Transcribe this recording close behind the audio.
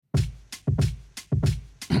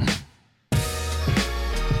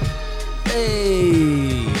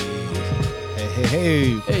Hey.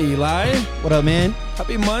 Hey, Eli. What up, man?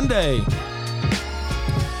 Happy Monday.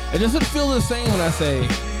 It doesn't feel the same when I say,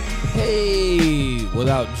 hey,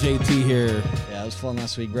 without JT here. Yeah, it was fun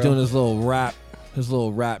last week, bro. Doing his little rap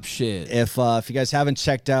shit. If you guys haven't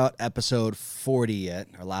checked out episode 40 yet,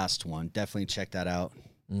 our last one, definitely check that out.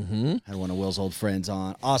 Mm-hmm. Had one of Will's old friends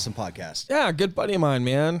on. Awesome podcast. Yeah, good buddy of mine,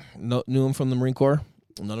 man. Knew him from the Marine Corps.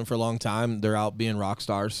 Known him for a long time. They're out being rock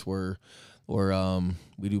stars. We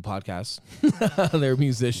do podcasts. They're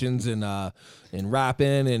musicians and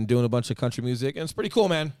rapping and doing a bunch of country music, and it's pretty cool,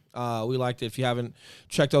 man. We liked it. If you haven't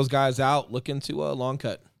checked those guys out, look into Long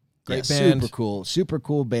Cut. Great band. Super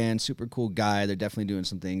cool band, super cool guy. They're definitely doing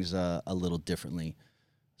some things a little differently,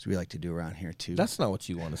 as we like to do around here too. That's not what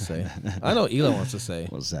you want to say. I know what Eli wants to say.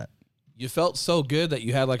 What's that? You felt so good that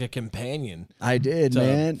you had like a companion. I did,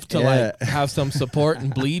 man. Like have some support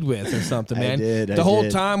and bleed with or something, man. The whole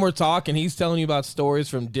time we're talking, he's telling you about stories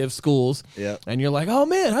from div schools. Yep. And you're like, oh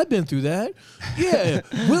man, I've been through that. Yeah.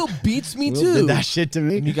 Will beats me Will too. did that shit to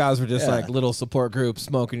me. And you guys were just like little support group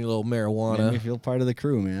smoking your little marijuana. Made me feel part of the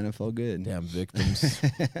crew, man. It felt good. Damn victims.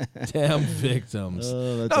 Damn victims.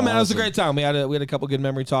 Oh, man, it was a great time. We had a couple good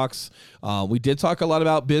memory talks. We did talk a lot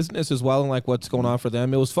about business as well and like what's going on for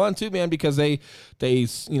them. It was fun too, man, because they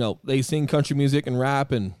sing country music and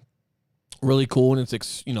rap and really cool, and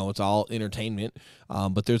it's all entertainment.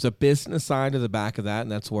 But there's a business side to the back of that,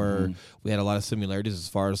 and that's where we had a lot of similarities as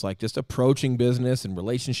far as like just approaching business and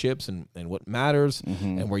relationships and what matters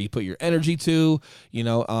and where you put your energy to,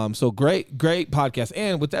 so great podcast.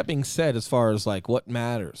 And with that being said, as far as like what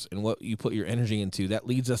matters and what you put your energy into, that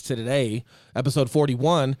leads us to today, episode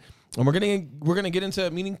 41. And we're gonna get into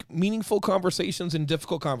meaningful conversations and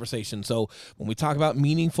difficult conversations. So when we talk about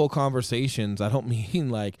meaningful conversations, I don't mean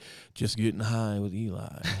like just getting high with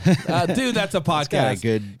Eli. Dude, that's a podcast. Got a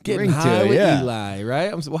good getting ring high to it, with yeah. Eli,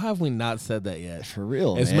 right? Well, how have we not said that yet? For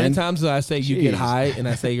real, as man. many times as I say you get Jeez. high and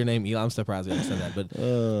I say your name Eli, I'm surprised I haven't said that.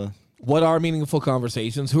 But what are meaningful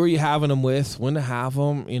conversations? Who are you having them with? When to have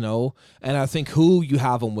them? And I think who you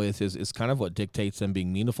have them with is kind of what dictates them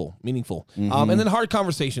being meaningful. And then hard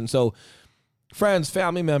conversations. So friends,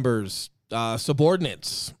 family members,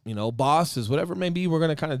 subordinates, bosses, whatever it may be, we're going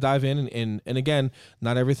to kind of dive in. And again,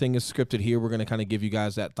 not everything is scripted here. We're going to kind of give you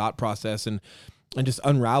guys that thought process and just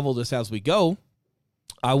unravel this as we go.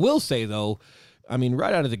 I will say, though,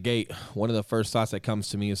 right out of the gate, one of the first thoughts that comes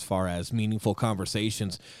to me as far as meaningful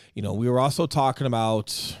conversations, we were also talking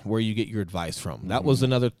about where you get your advice from. That was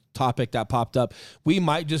another topic that popped up. We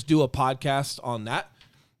might just do a podcast on that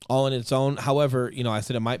all on its own. However, I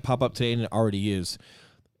said it might pop up today, and it already is.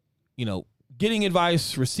 Getting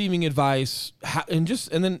advice, receiving advice, and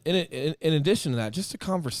then in addition to that, just a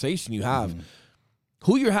conversation you have.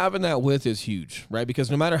 Who you're having that with is huge, right? Because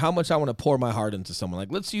no matter how much I want to pour my heart into someone,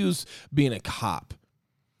 like let's use being a cop,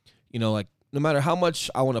 like no matter how much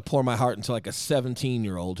I want to pour my heart into like a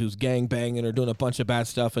 17-year-old who's gang banging or doing a bunch of bad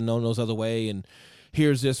stuff and no one knows other way. And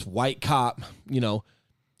here's this white cop,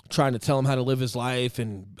 trying to tell him how to live his life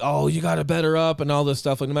and, oh, you got to better up and all this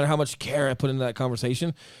stuff. Like no matter how much care I put into that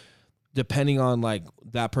conversation, depending on like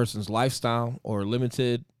that person's lifestyle or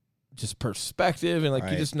limited just perspective and like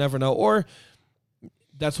you just never know. Or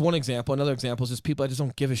that's one example. Another example is just people that just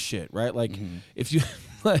don't give a shit, right? Like if you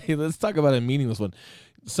like, let's talk about a meaningless one.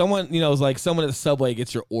 Someone, is like someone at the subway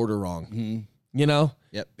gets your order wrong, Yep.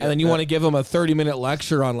 And then you want to give them a 30-minute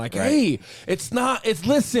lecture on like, hey, it's not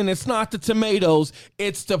the tomatoes,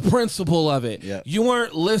 it's the principle of it. Yep. You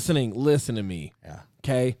weren't listening. Listen to me. Yeah.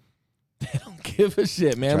 Okay. They don't give a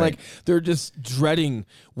shit, man. Right. Like they're just dreading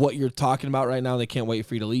what you're talking about right now. They can't wait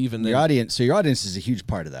for you to leave. And your audience is a huge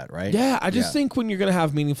part of that, right? Yeah. I just think when you're going to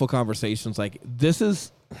have meaningful conversations, like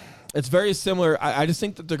it's very similar. I just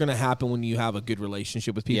think that they're going to happen when you have a good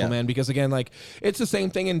relationship with people, man, because again, like it's the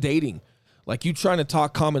same thing in dating. Like you trying to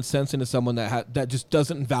talk common sense into someone that just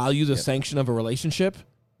doesn't value the sanction of a relationship.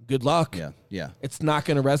 Good luck. Yeah. It's not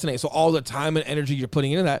going to resonate. So all the time and energy you're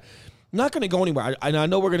putting into that, not going to go anywhere. I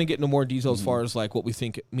know we're going to get into more detail as far as like what we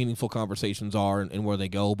think meaningful conversations are and where they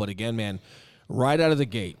go. But again, man, right out of the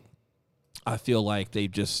gate, I feel like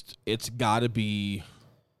it's got to be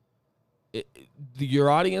your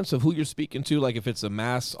audience of who you're speaking to. Like if it's a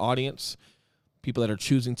mass audience, people that are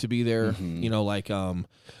choosing to be there, like some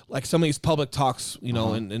of these public talks,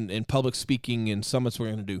 and public speaking and summits we're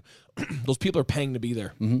going to do, those people are paying to be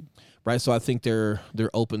there. Right. So I think they're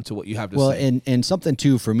open to what you have to say. Well, and something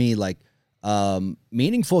too, for me, like,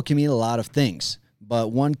 meaningful can mean a lot of things,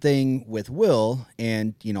 but one thing with Will,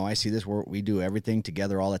 and, I see this where we do everything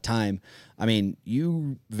together all the time. I mean,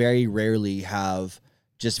 you very rarely have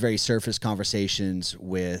just very surface conversations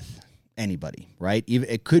with anybody, right? Even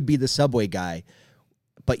it could be the Subway guy,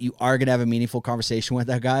 but you are going to have a meaningful conversation with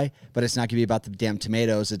that guy, but it's not going to be about the damn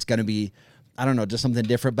tomatoes. It's going to be, I don't know, just something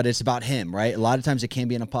different, but it's about him, right? A lot of times it can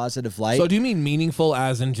be in a positive light. So do you mean meaningful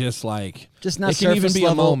as in just like, just not it can even be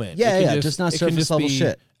level, a moment? Yeah, just not surface level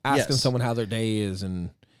shit. Asking someone how their day is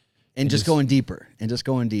and just going deeper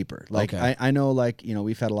Like okay. I know, like, you know,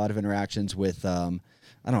 we've had a lot of interactions with,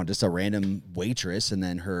 I don't know, just a random waitress, and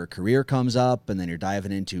then her career comes up, and then you're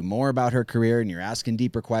diving into more about her career, and you're asking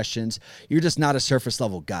deeper questions. You're just not a surface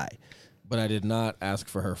level guy. But I did not ask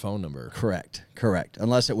for her phone number. Correct.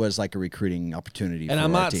 Unless it was like a recruiting opportunity and for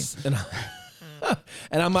I'm our not, team.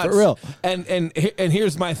 And I'm not for real. And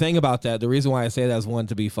here's my thing about that. The reason why I say that is, one,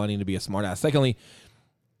 to be funny and to be a smart ass. Secondly,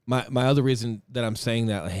 my other reason that I'm saying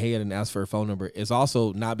that, like, hey, I didn't ask for her phone number, is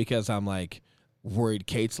also not because I'm like worried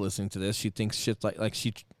Kate's listening to this. She thinks shit's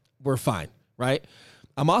we're fine, right?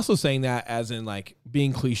 I'm also saying that as in, like,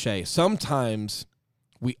 being cliche. Sometimes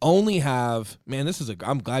we only have,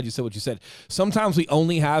 I'm glad you said what you said. Sometimes we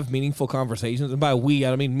only have meaningful conversations. And by we, I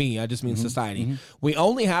don't mean me. I just mean society. Mm-hmm. We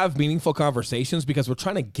only have meaningful conversations because we're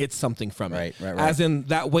trying to get something from it. Right. As in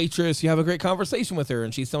that waitress, you have a great conversation with her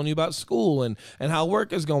and she's telling you about school and how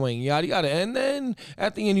work is going, yada, yada. And then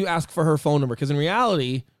at the end, you ask for her phone number. Because in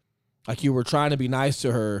reality, like, you were trying to be nice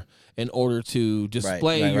to her in order to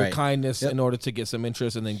display your kindness, in order to get some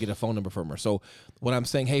interest, and then get a phone number from her. So when I'm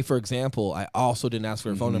saying, hey, for example, I also didn't ask for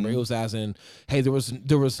her phone number, it was as in, hey, there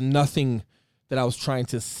was nothing that I was trying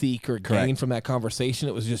to seek or gain from that conversation.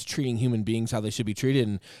 It was just treating human beings how they should be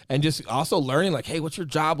treated, and just also learning, like, hey, what's your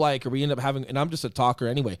job like? Or we end up having, and I'm just a talker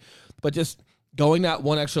anyway, but just going that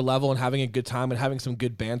one extra level and having a good time and having some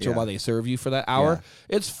good banter while they serve you for that hour,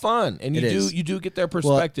 it's fun, and you do get their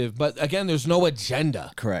perspective. Well, but again, there's no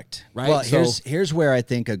agenda. Correct. Right. Well, here's where I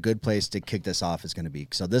think a good place to kick this off is going to be.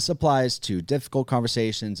 So this applies to difficult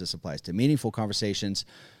conversations. This applies to meaningful conversations.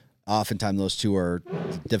 Oftentimes, those two are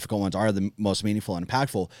difficult ones are the most meaningful and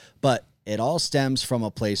impactful. But it all stems from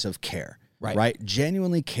a place of care. Right.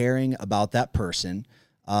 Genuinely caring about that person,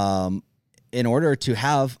 in order to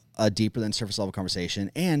have a deeper than surface level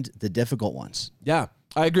conversation and the difficult ones. Yeah,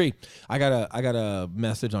 I agree. I got a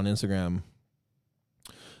message on Instagram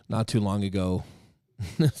not too long ago.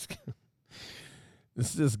 This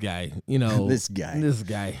guy, you know, this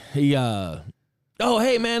guy, he, oh,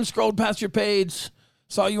 hey man, scrolled past your page,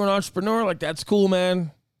 saw you were an entrepreneur. Like, that's cool,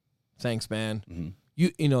 man. Thanks, man. Mm-hmm.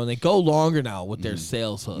 You know, and they go longer now with their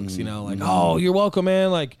sales hooks, you know, like, oh, you're welcome,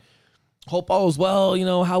 man. Like, hope all is well. You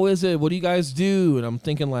know, how is it? What do you guys do? And I'm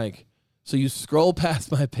thinking, like, so you scroll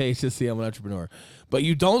past my page to see I'm an entrepreneur, but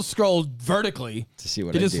you don't scroll vertically to see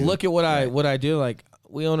what I just do. Look at what I do. Like,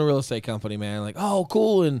 we own a real estate company, man. Like, oh,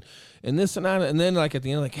 cool. And this and that. And then, like, at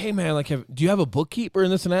the end, like, hey man, like, do you have a bookkeeper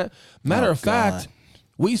and this and that? Matter of fact,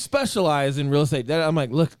 we specialize in real estate. I'm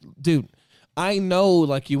like, look, dude, I know,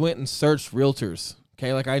 like, you went and searched realtors.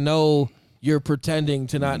 Okay. Like, I know you're pretending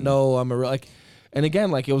to not know I'm and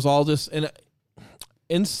again, like, it was all this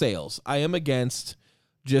in sales. I am against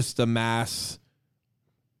just the mass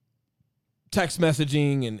text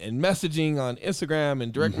messaging and messaging on Instagram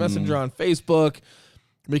and direct messenger on Facebook,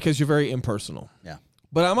 because you're very impersonal. Yeah.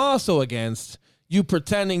 But I'm also against you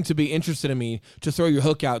pretending to be interested in me to throw your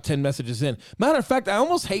hook out 10 messages in. Matter of fact, I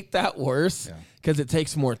almost hate that worse because it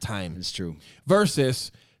takes more time. It's true.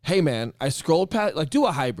 Versus, hey man, I scrolled past, like, do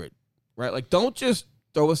a hybrid, right? Like, don't just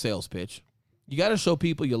throw a sales pitch. You got to show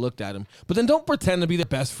people you looked at them, but then don't pretend to be their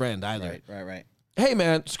best friend either. Right. Hey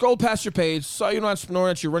man, scroll past your page, saw you're an entrepreneur,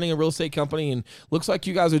 that you're running a real estate company, and looks like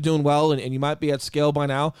you guys are doing well, and you might be at scale by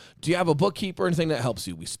now. Do you have a bookkeeper or anything that helps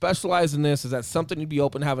you? We specialize in this. Is that something you'd be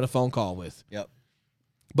open to having a phone call with? Yep.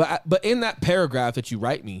 But in that paragraph that you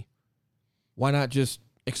write me, why not just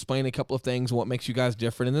explain a couple of things, what makes you guys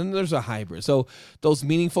different? And then there's a hybrid. So those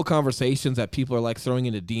meaningful conversations that people are, like, throwing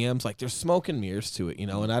into DMs, like, there's smoke and mirrors to it, you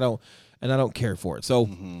know, and I don't care for it. So,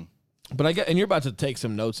 but and you're about to take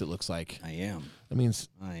some notes, it looks like. I am. That means,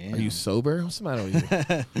 are you sober? What's the matter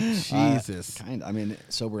with you? Jesus. Kind of. I mean,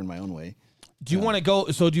 sober in my own way. Do you want to go?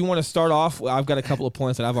 So do you want to start off? I've got a couple of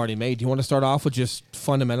points that I've already made. Do you want to start off with just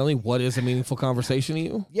fundamentally what is a meaningful conversation to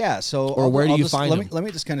you? Yeah. So, where do you find them? Let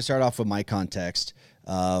me just kind of start off with my context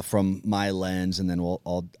from my lens, and then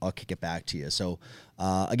I'll kick it back to you. So,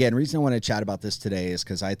 again, reason I want to chat about this today is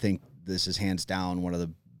because I think this is hands down one of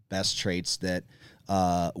the best traits that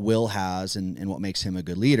Will has, and what makes him a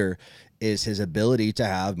good leader is his ability to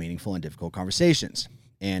have meaningful and difficult conversations.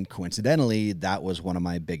 And coincidentally, that was one of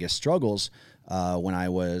my biggest struggles when I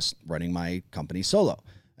was running my company solo,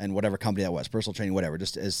 and whatever company that was, personal training, whatever,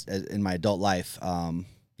 just as in my adult life,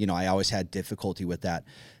 I always had difficulty with that.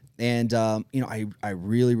 And, I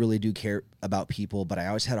really, really do care about people, but I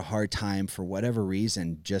always had a hard time for whatever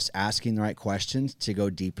reason, just asking the right questions to go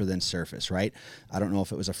deeper than surface, right? I don't know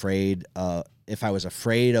if I was afraid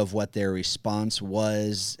of what their response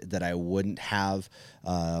was, that I wouldn't have,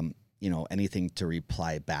 anything to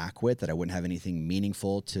reply back with, that I wouldn't have anything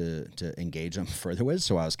meaningful to engage them further with.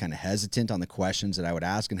 So I was kind of hesitant on the questions that I would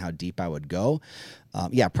ask and how deep I would go.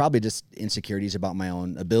 Probably just insecurities about my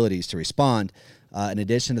own abilities to respond. In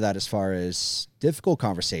addition to that, as far as difficult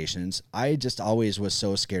conversations, I just always was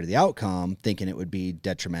so scared of the outcome, thinking it would be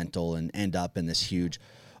detrimental and end up in this huge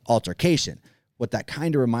altercation. What that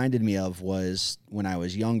kind of reminded me of was when I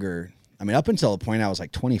was younger. I mean, up until the point I was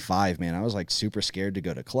like 25, man, I was like super scared to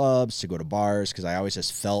go to clubs, to go to bars, because I always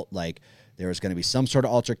just felt like there was going to be some sort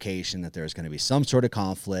of altercation, that there was going to be some sort of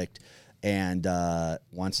conflict. And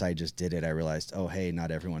once I just did it, I realized, oh, hey,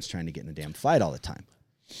 not everyone's trying to get in a damn fight all the time.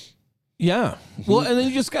 Yeah. Well, and then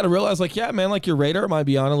you just got to realize, like, yeah, man, like your radar might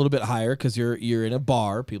be on a little bit higher because you're in a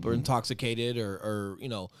bar, people are intoxicated or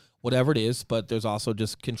whatever it is, but there's also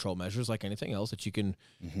just control measures like anything else that you can,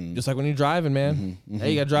 just like when you're driving, man.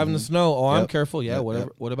 Hey, you got to drive in the snow. Oh, I'm careful. Yeah, whatever.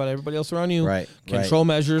 Yep. What about everybody else around you? Right. Control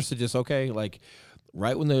measures to just, like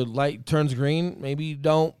right when the light turns green, maybe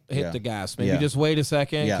don't hit the gas. Maybe just wait a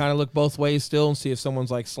second, kind of look both ways still and see if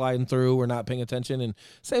someone's like sliding through or not paying attention. And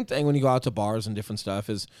same thing when you go out to bars and different stuff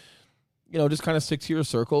is, just kind of stick to your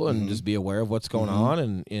circle and just be aware of what's going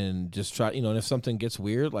on and just try, and if something gets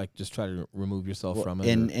weird, like just try to remove yourself from it.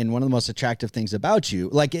 And one of the most attractive things about you,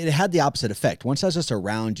 like it had the opposite effect. Once I was just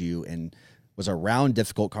around you and was around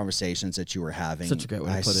difficult conversations that you were having, such a great way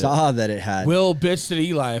to put it. I saw that it had. Will bitched at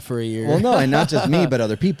Eli for a year. Well, no, and not just me, but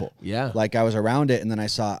other people. Yeah. Like I was around it and then I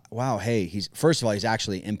saw, wow, hey, he's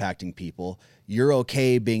actually impacting people. You're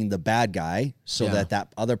okay being the bad guy so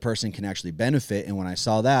that other person can actually benefit. And when I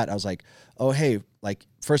saw that, I was like, oh, hey, like,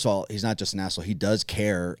 first of all, he's not just an asshole. He does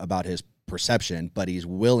care about his perception, but he's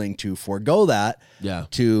willing to forego that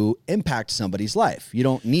to impact somebody's life. You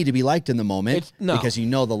don't need to be liked in the moment because the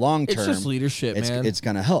long term. It's just leadership, man. It's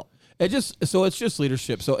going to help. It's just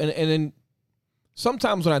leadership. So, and then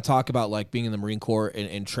sometimes when I talk about like being in the Marine Corps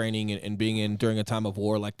and training and being in during a time of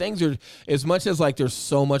war, like things are, as much as like there's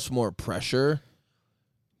so much more pressure,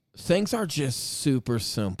 things are just super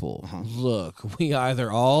simple. Look, we either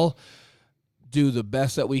all do the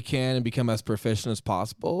best that we can and become as proficient as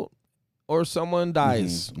possible, or someone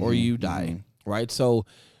dies or you die, right? So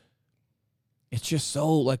it's just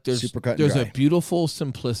so like there's a beautiful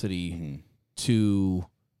simplicity to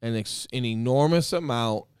an enormous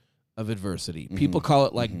amount of adversity. People call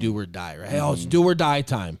it like do or die, right? Oh, it's do or die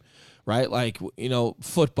time, right? Like,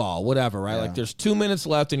 football, whatever, right? Like there's 2 minutes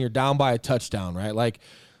left and you're down by a touchdown, right? Like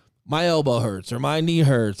my elbow hurts or my knee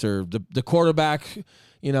hurts or the quarterback,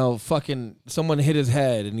 fucking someone hit his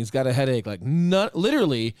head and he's got a headache. Like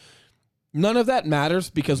literally none of that matters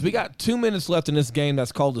because we got 2 minutes left in this game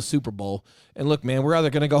that's called the Super Bowl. And look, man, we're either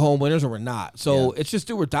going to go home winners or we're not. So it's just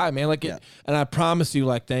do or die, man. Like and I promise you,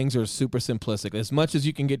 like things are super simplistic. As much as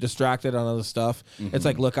you can get distracted on other stuff, it's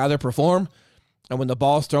like, look, either perform, and when the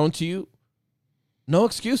ball's thrown to you, no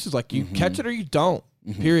excuses. Like you catch it or you don't.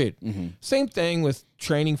 Period. Same thing with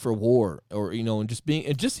training for war, or and just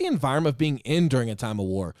the environment of being in during a time of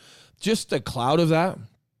war. Just the cloud of that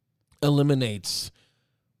eliminates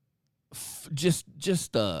just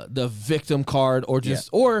the victim card, or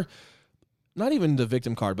or not even the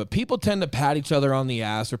victim card, but people tend to pat each other on the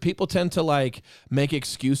ass, or people tend to like make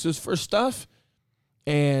excuses for stuff,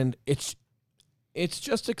 and it's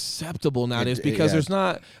just acceptable nowadays because there's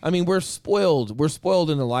not. I mean, we're spoiled. We're spoiled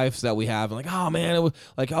in the lives that we have. And like, oh man, it was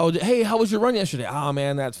like, oh hey, how was your run yesterday? Oh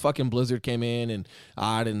man, that fucking blizzard came in and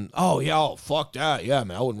I didn't. Oh yeah, oh, fuck that. Yeah,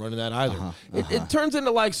 man, I wouldn't run in that either. It turns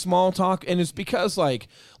into like small talk, and it's because like,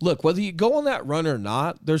 look, whether you go on that run or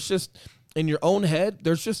not, there's just in your own head,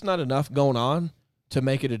 there's just not enough going on to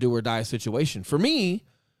make it a do or die situation. For me,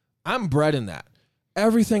 I'm bred in that.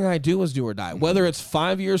 Everything I do is do or die. Whether it's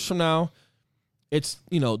 5 years from now. It's,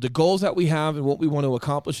 the goals that we have and what we want to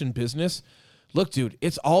accomplish in business. Look, dude,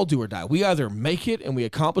 it's all do or die. We either make it and we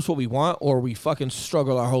accomplish what we want, or we fucking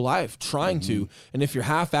struggle our whole life trying to. And if you're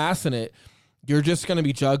half-assing it, you're just going to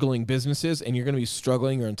be juggling businesses and you're going to be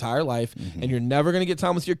struggling your entire life. And you're never going to get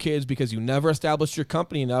time with your kids because you never established your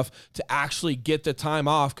company enough to actually get the time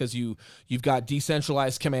off because you've got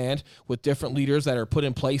decentralized command with different leaders that are put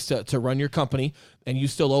in place to run your company, and you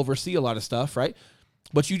still oversee a lot of stuff, right?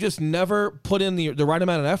 But you just never put in the right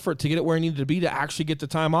amount of effort to get it where it needed to be to actually get the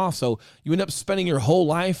time off. So you end up spending your whole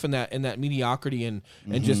life in that mediocrity and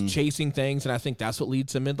just chasing things. And I think that's what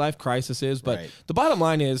leads to midlife crises. But the bottom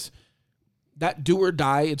line is, that do or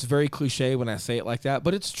die, it's very cliche when I say it like that,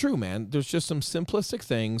 but it's true, man. There's just some simplistic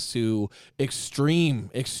things to extreme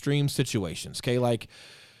situations, okay? Like,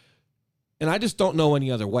 and I just don't know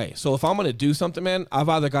any other way. So if I'm going to do something, man, I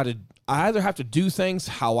either have to do things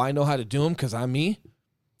how I know how to do them because I'm me,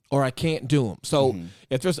 or I can't do them. So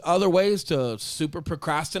if there's other ways to super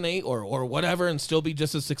procrastinate or whatever and still be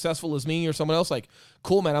just as successful as me or someone else, like,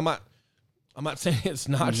 cool, man. I'm not saying it's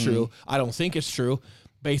not true. I don't think it's true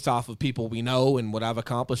based off of people we know and what I've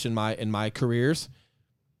accomplished in my careers.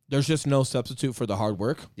 There's just no substitute for the hard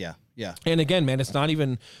work. Yeah. Yeah. And again, man, it's not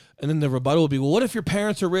even, and then the rebuttal will be, well, what if your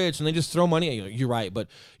parents are rich and they just throw money at you? You're right, but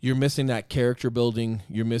you're missing that character building.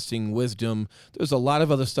 You're missing wisdom. There's a lot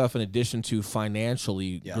of other stuff in addition to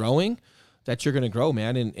financially growing that you're going to grow,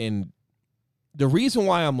 man. And the reason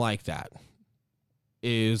why I'm like that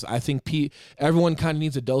is I think everyone kind of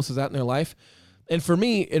needs a dose of that in their life. And for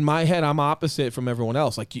me, in my head, I'm opposite from everyone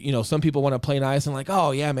else. Like, you know, some people want to play nice and like,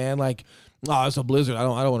 oh yeah, man, like, oh, it's a blizzard. I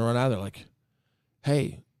don't want to run out of there. Like,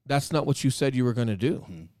 hey, that's not what you said you were going to do.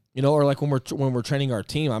 You know, or like when we're training our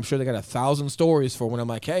team, I'm sure they got 1,000 stories for when I'm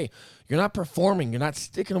like, hey, you're not performing. You're not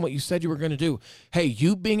sticking to what you said you were going to do. Hey,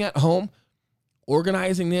 you being at home,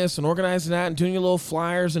 organizing this and organizing that and doing your little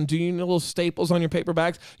flyers and doing your little staples on your paper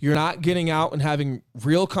bags. You're not getting out and having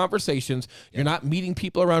real conversations. You're not meeting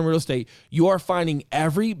people around real estate. You are finding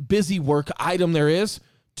every busy work item there is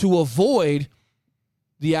to avoid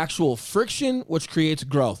the actual friction, which creates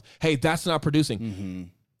growth. Hey, that's not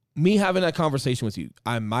producing. Me having that conversation with you,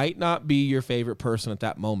 I might not be your favorite person at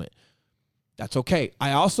that moment. That's okay.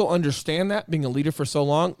 I also understand that being a leader for so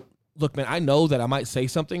long. Look, man, I know that I might say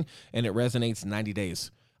something and it resonates 90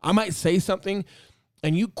 days. I might say something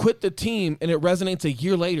and you quit the team and it resonates a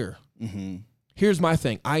year later. Here's my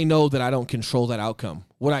thing. I know that I don't control that outcome.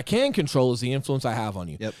 What I can control is the influence I have on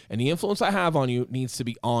you. And the influence I have on you needs to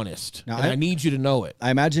be honest. Now, and I need you to know it. I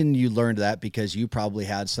imagine you learned that because you probably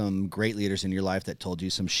had some great leaders in your life that told you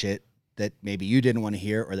some shit that maybe you didn't want to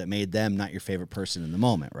hear or that made them not your favorite person in the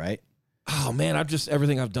moment, right? Oh, man,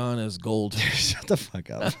 everything I've done is gold. Shut the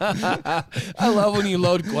fuck up. I love when you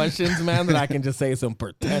load questions, man, that I can just say some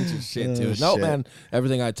pretentious shit to. No, man,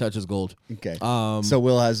 everything I touch is gold. Okay. So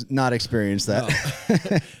Will has not experienced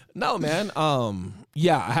that. No, man.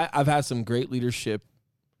 Yeah, I've had some great leadership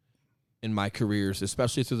in my careers,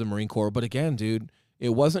 especially through the Marine Corps. But again, dude, it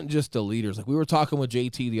wasn't just the leaders. Like we were talking with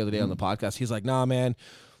JT the other day on the podcast. He's like, nah, man,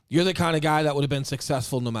 you're the kind of guy that would have been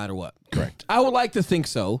successful no matter what. Correct. I would like to think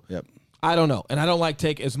so. Yep. I don't know. And I don't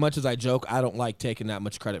like as much as I joke, I don't like taking that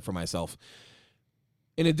much credit for myself.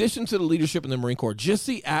 In addition to the leadership in the Marine Corps, just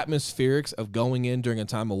the atmospherics of going in during a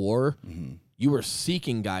time of war, you were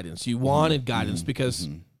seeking guidance. You wanted guidance because,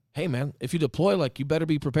 hey, man, if you deploy, like, you better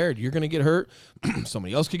be prepared. You're going to get hurt.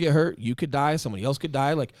 Somebody else could get hurt. You could die. Somebody else could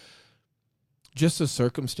die. Like, just the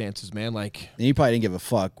circumstances, man. Like, and you probably didn't give a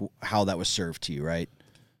fuck how that was served to you, right?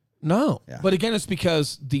 No. Yeah. But again, it's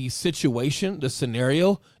because the situation, the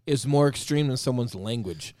scenario is more extreme than someone's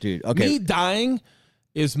language. Dude, okay. Me dying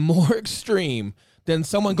is more extreme than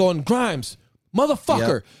someone going, Grimes,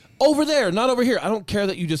 motherfucker, over there, not over here. I don't care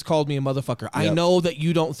that you just called me a motherfucker. I know that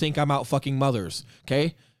you don't think I'm out fucking mothers,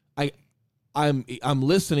 okay? I'm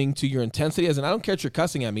listening to your intensity, as in I don't care if you're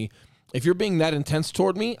cussing at me. If you're being that intense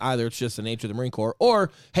toward me, either it's just the nature of the Marine Corps,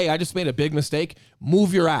 or hey, I just made a big mistake.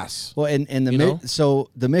 Move your ass. Well, so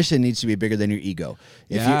the mission needs to be bigger than your ego.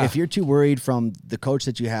 If you're too worried from the coach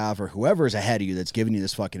that you have or whoever is ahead of you that's giving you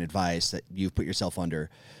this fucking advice that you've put yourself under,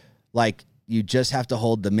 like you just have to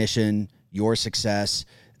hold the mission, your success,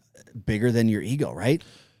 bigger than your ego, right?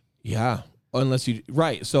 Yeah, unless you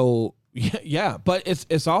right. So yeah, but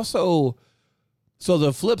it's also so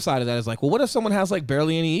the flip side of that is like, well, what if someone has like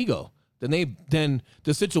barely any ego? Then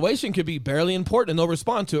the situation could be barely important and they'll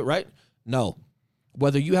respond to it, right? No.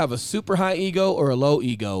 Whether you have a super high ego or a low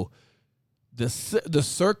ego, the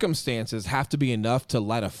circumstances have to be enough to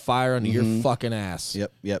light a fire under your fucking ass.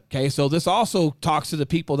 Yep. Okay, so this also talks to the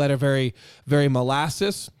people that are very, very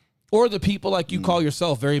molasses, or the people like you call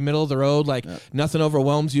yourself, very middle of the road, like nothing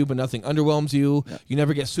overwhelms you, but nothing underwhelms you. You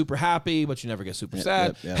never get super happy, but you never get super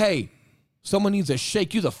sad. Hey, someone needs to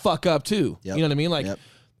shake you the fuck up too. You know what I mean? Like,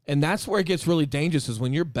 and that's where it gets really dangerous is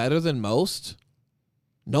when you're better than most,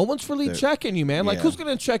 no one's really checking you, man. Like, who's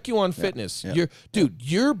going to check you on fitness? Your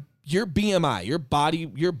BMI,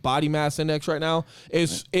 your body mass index right now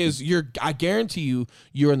is I guarantee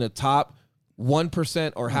you're in the top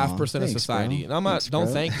 1% or 0.5% of society. Bro. And don't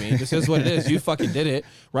thank me. This is what it is. You fucking did it,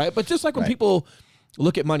 right? But just like when people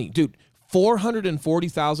look at money, dude,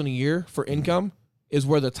 $440,000 a year for income is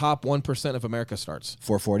where the top 1% of America starts.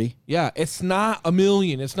 440? Yeah, it's not $1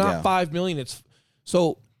 million. It's not $5 million. It's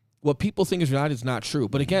so what people think is reality is not true.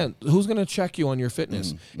 But again, who's going to check you on your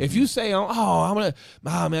fitness? If you say, man,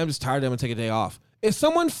 I'm just tired, I'm going to take a day off. Is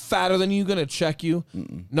someone fatter than you going to check you?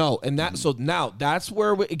 No. And so now that's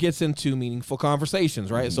where it gets into meaningful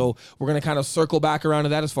conversations, right? So we're going to kind of circle back around to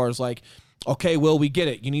that as far as like, okay, Will, we get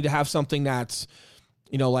it. You need to have something that's,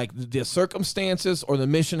 like the circumstances or the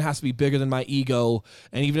mission has to be bigger than my ego.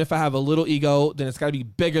 And even if I have a little ego, then it's got to be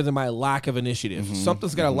bigger than my lack of initiative.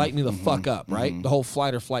 Something's got to light me the fuck up, right? The whole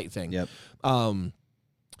flight or flight thing. Yep. In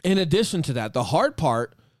addition to that, the hard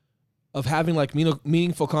part of having like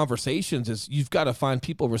meaningful conversations is you've got to find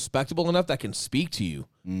people respectable enough that can speak to you,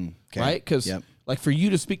 right? Because like for you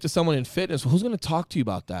to speak to someone in fitness, who's going to talk to you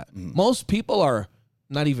about that? Most people are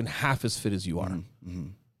not even half as fit as you are.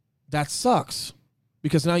 That sucks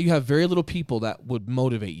because now you have very little people that would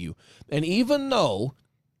motivate you. And even though,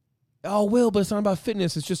 but it's not about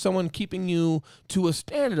fitness. It's just someone keeping you to a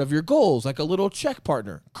standard of your goals, like a little check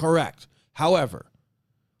partner. Correct. However,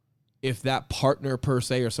 if that partner per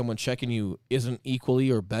se or someone checking you isn't equally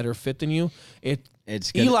or better fit than you,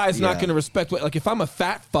 Eli's not going to respect what. Like if I'm a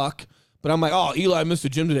fat fuck, but I'm like, Eli missed the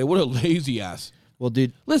gym today. What a lazy ass. Well,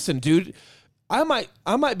 dude, listen, dude, I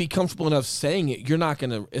might be comfortable enough saying it. You're not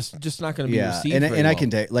gonna. It's just not gonna be received. And well. I can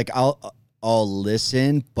take I'll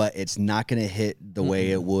listen, but it's not gonna hit the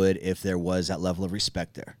way it would if there was that level of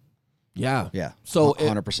respect there. Yeah. Yeah. So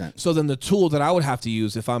 100%. So then the tool that I would have to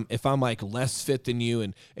use if I'm like less fit than you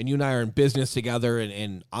and you and I are in business together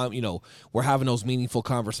and I'm, we're having those meaningful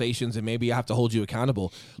conversations and maybe I have to hold you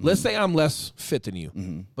accountable. Let's say I'm less fit than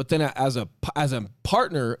you. But then as a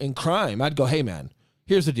partner in crime, I'd go, "Hey man,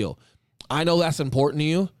 here's the deal. I know that's important to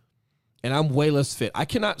you and I'm way less fit. I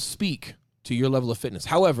cannot speak to your level of fitness.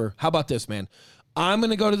 However, how about this, man? I'm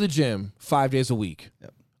going to go to the gym 5 days a week.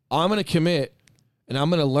 Yep. I'm going to commit and I'm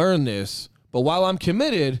going to learn this. But while I'm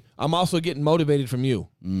committed, I'm also getting motivated from you.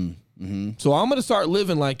 So I'm going to start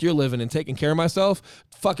living like you're living and taking care of myself.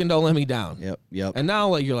 Fucking don't let me down. Yep. And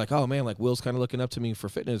now you're like, oh, man, like Will's kind of looking up to me for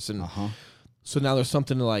fitness. And so now there's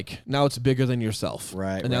something to like, now it's bigger than yourself.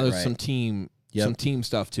 Right. And now there's some team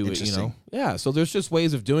stuff to it, Yeah, so there's just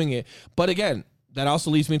ways of doing it. But again, that also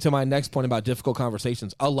leads me to my next point about difficult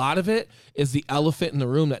conversations. A lot of it is the elephant in the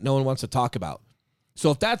room that no one wants to talk about.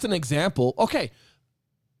 So if that's an example, okay,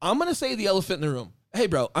 I'm going to say the elephant in the room. Hey,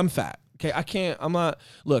 bro, I'm fat. Okay,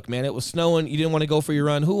 look, man, it was snowing. You didn't want to go for your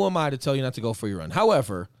run. Who am I to tell you not to go for your run?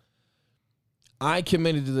 However, I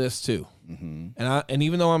committed to this too. And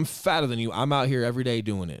even though I'm fatter than you, I'm out here every day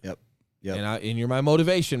doing it. Yep. And you're my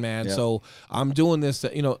motivation, man. Yep. So I'm doing this,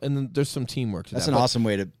 and then there's some teamwork to That's that. an awesome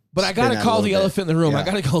way to. But I got to call the elephant in the room. I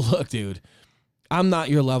got to go, look, dude, I'm not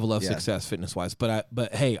your level of success fitness wise, but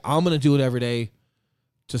hey, I'm going to do it every day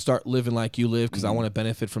to start living like you live because I want to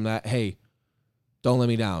benefit from that. Hey, don't let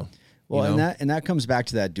me down. Well, and that comes back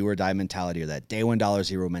to that do or die mentality or that day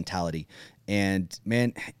 $1 mentality. And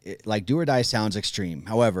man, like do or die sounds extreme.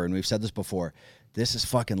 However, and we've said this before, this is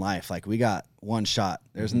fucking life. Like we got one shot.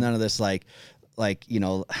 There's none of this like,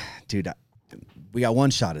 dude, we got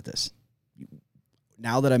one shot at this.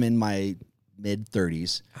 Now that I'm in my mid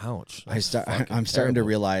 30s, ouch, I'm starting to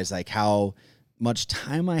realize like how much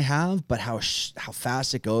time I have, but how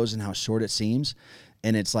fast it goes and how short it seems.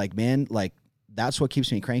 And it's like, man, like that's what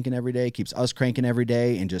keeps me cranking every day, keeps us cranking every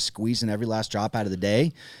day and just squeezing every last drop out of the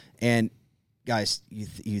day. And guys,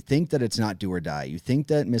 you think that it's not do or die. You think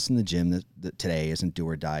that missing the gym that today isn't do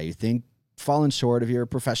or die. You think falling short of your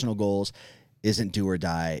professional goals isn't do or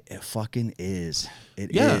die. It fucking is.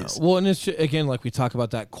 It is. Well, and it's again, like we talk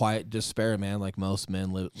about that quiet despair, man. Like most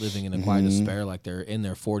men living in a quiet despair, like they're in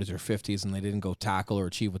their 40s or 50s and they didn't go tackle or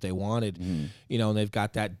achieve what they wanted, and they've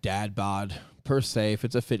got that dad bod per se, if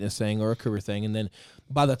it's a fitness thing or a career thing. And then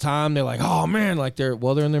by the time they're like, oh man, like they're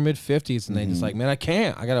in their mid 50s and they just like, man, I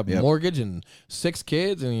can't. I got a mortgage and 6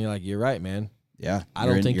 kids. And you're like, you're right, man. Yeah, I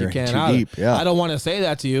don't think you can. Too deep. Yeah. I don't want to say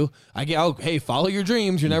that to you. Hey, follow your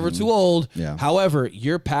dreams. You're never too old. Yeah. However,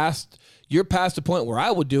 you're past the point where I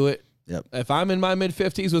would do it. Yep. If I'm in my mid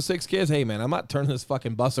 50s with 6 kids, hey man, I'm not turning this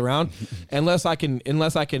fucking bus around unless I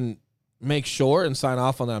can make sure and sign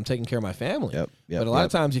off on that I'm taking care of my family. Yep. But a lot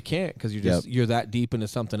of times you can't because you're that deep into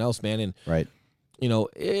something else, man. And right.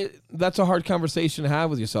 That's a hard conversation to have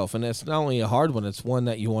with yourself, and it's not only a hard one; it's one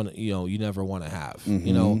that you never want to have.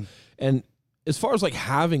 And as far as like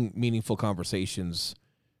having meaningful conversations,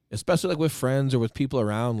 especially like with friends or with people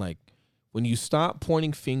around, like when you stop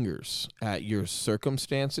pointing fingers at your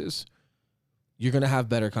circumstances, you're going to have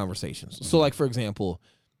better conversations. So like, for example,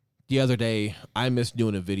 the other day I missed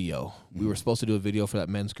doing a video. We were supposed to do a video for that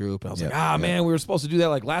men's group. And I was like, man, we were supposed to do that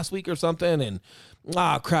like last week or something. And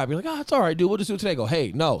crap. You're like, it's all right, dude. We'll just do it today. I go,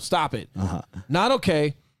 hey, no, stop it. Not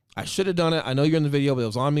okay. I should have done it. I know you're in the video, but it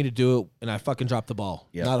was on me to do it, and I fucking dropped the ball.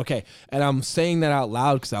 Yep. Not okay. And I'm saying that out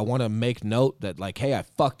loud because I want to make note that, like, hey, I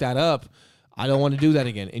fucked that up. I don't want to do that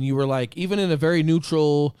again. And you were like, even in a very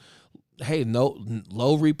neutral, hey, no,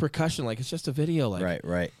 low repercussion, like, it's just a video. Like,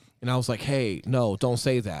 Right. And I was like, hey, no, don't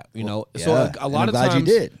say that, you know? Yeah. So a lot of times. I'm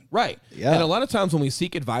glad you did. Right. Yeah. And a lot of times when we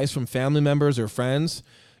seek advice from family members or friends,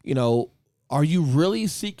 you know, are you really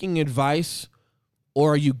seeking advice,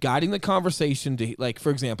 or are you guiding the conversation to, like,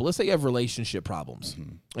 for example, let's say you have relationship problems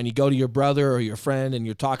and you go to your brother or your friend and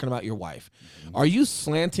you're talking about your wife. Are you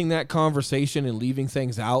slanting that conversation and leaving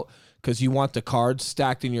things out because you want the cards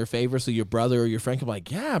stacked in your favor so your brother or your friend can be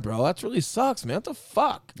like, yeah, bro, that really sucks, man. What the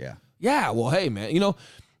fuck? Yeah. Yeah, well, hey, man, you know,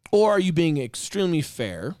 or are you being extremely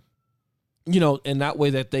fair, you know, in that way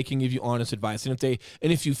that they can give you honest advice? And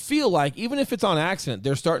if you feel like, even if it's on accident,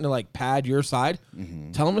 they're starting to like pad your side,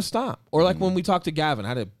 tell them to stop. Or like when we talked to Gavin, I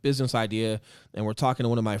had a business idea and we're talking to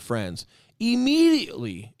one of my friends.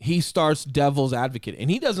 Immediately he starts devil's advocate, and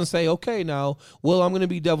he doesn't say, okay, now, well, I'm going to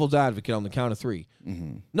be devil's advocate on the count of 3.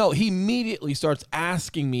 No, he immediately starts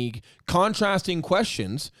asking me contrasting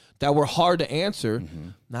questions that were hard to answer,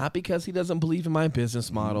 not because he doesn't believe in my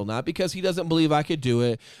business model, not because he doesn't believe I could do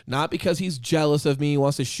it, not because he's jealous of me,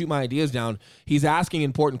 wants to shoot my ideas down. He's asking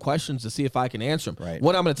important questions to see if I can answer them. Right.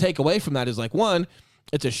 What I'm going to take away from that is, like, 1,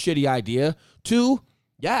 it's a shitty idea. 2,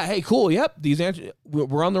 yeah, hey, cool, yep, these answers,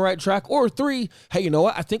 we're on the right track. Or 3, hey, you know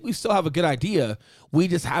what? I think we still have a good idea. We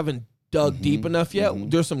just haven't dug deep enough yet.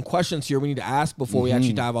 There's some questions here we need to ask before we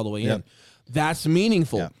actually dive all the way in. That's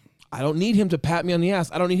meaningful. Yep. I don't need him to pat me on the ass.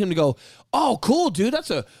 I don't need him to go, oh, cool, dude. That's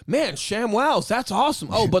a, man, ShamWows. That's awesome.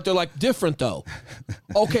 Oh, but they're like different, though.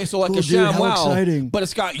 Okay, so like cool, a ShamWow, but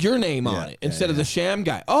it's got your name on it instead of the Sham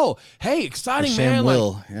guy. Oh, hey, exciting, man.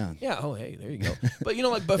 Will. Like, yeah. Oh, hey, there you go. But, you know,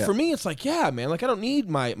 like, but for me, it's like, yeah, man, like, I don't need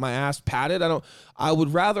my ass patted. I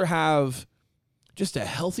would rather have just a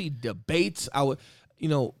healthy debate. I would, you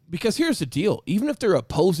know, because here's the deal. Even if they're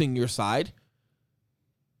opposing your side,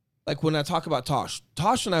 like when I talk about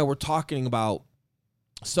Tosh and I were talking about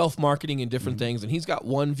self-marketing and different things, and he's got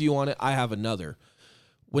one view on it, I have another.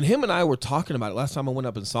 When him and I were talking about it, last time I went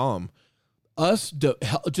up and saw him, us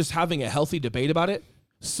just having a healthy debate about it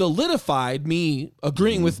solidified me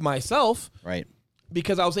agreeing with myself. Right.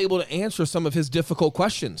 Because I was able to answer some of his difficult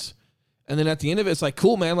questions. And then at the end of it, it's like,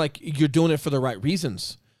 cool, man, like you're doing it for the right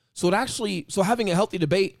reasons. So having a healthy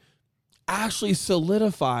debate actually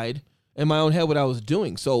solidified in my own head what I was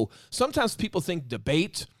doing. So sometimes people think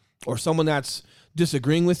debate or someone that's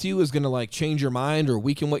disagreeing with you is going to like change your mind or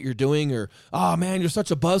weaken what you're doing, or, oh man, you're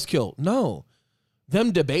such a buzzkill. No,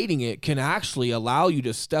 them debating it can actually allow you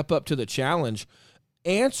to step up to the challenge,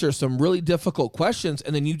 answer some really difficult questions,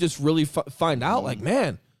 and then you just really find out like,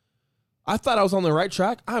 man, I thought I was on the right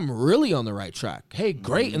track. I'm really on the right track. Hey,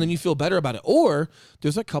 great. And then you feel better about it. Or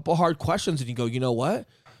there's a couple hard questions and you go, you know what?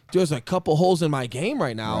 There's a couple holes in my game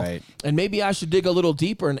right now. Right. And maybe I should dig a little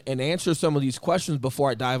deeper and answer some of these questions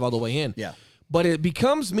before I dive all the way in. Yeah. But it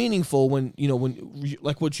becomes meaningful when, you know, when,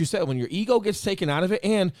 like what you said, when your ego gets taken out of it,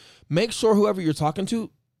 and make sure whoever you're talking to,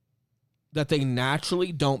 that they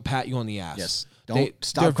naturally don't pat you on the ass. Yes.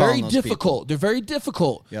 They're very difficult. They're very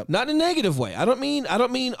difficult. Yep. Not in a negative way. I don't mean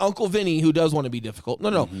Uncle Vinny, who does want to be difficult.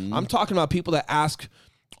 No. I'm talking about people that ask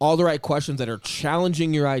all the right questions, that are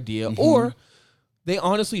challenging your idea, or they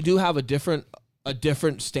honestly do have a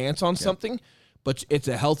different stance on something, but it's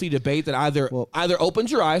a healthy debate that either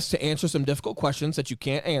opens your eyes to answer some difficult questions that you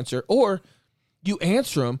can't answer, or you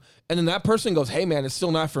answer them and then that person goes, hey man, it's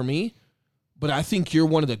still not for me, but I think you're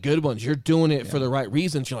one of the good ones. You're doing it for the right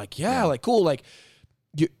reasons. You're like, like cool. Like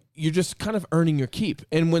you're just kind of earning your keep.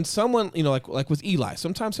 And when someone, you know, like with Eli,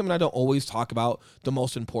 sometimes him and I don't always talk about the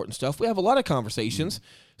most important stuff. We have a lot of conversations.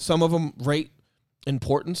 Some of them rate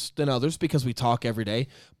importance than others because we talk every day.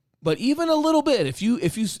 But even a little bit, if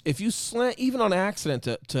you slant even on accident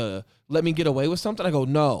to let me get away with something, I go,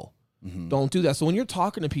 no, don't do that. So when you're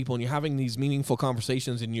talking to people and you're having these meaningful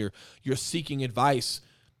conversations and you're seeking advice,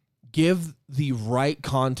 give the right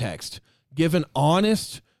context, give an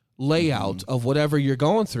honest layout of whatever you're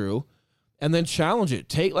going through, and then challenge it.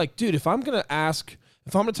 Take, like, dude, if I'm going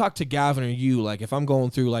to talk to Gavin or you, like if I'm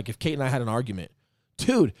going through, like if Kate and I had an argument,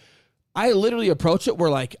 dude, I literally approach it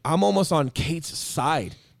where like I'm almost on Kate's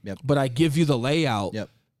side, but I give you the layout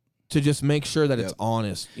to just make sure that it's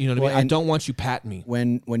honest. You know what I mean? I don't want you patting me.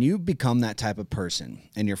 When you become that type of person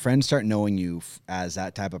and your friends start knowing you as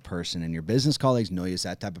that type of person and your business colleagues know you as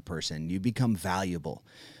that type of person, you become valuable.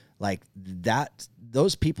 Like that,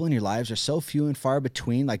 those people in your lives are so few and far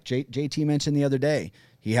between. Like JT mentioned the other day,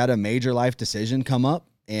 he had a major life decision come up,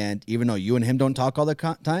 and even though you and him don't talk all the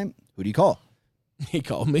time, who do you call? He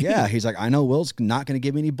called me. Yeah, he's like, I know Will's not going to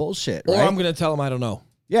give me any bullshit. Or right? I'm going to tell him I don't know.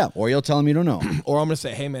 Yeah, or you'll tell him you don't know. Or I'm going to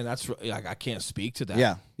say, hey, man, that's like, I can't speak to that.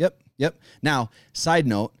 Yeah, yep. Now, side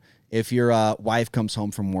note, if your wife comes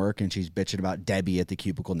home from work and she's bitching about Debbie at the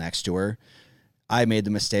cubicle next to her, I made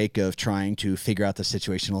the mistake of trying to figure out the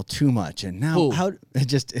situation a little too much. And now,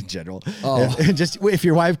 just in general, if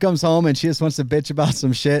your wife comes home and she just wants to bitch about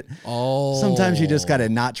some shit, sometimes you just got to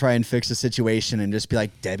not try and fix the situation and just be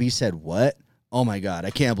like, Debbie said what? Oh my God,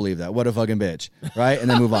 I can't believe that. What a fucking bitch. Right? And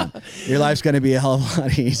then move on. Your life's going to be a hell of a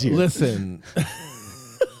lot easier. Listen,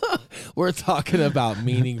 we're talking about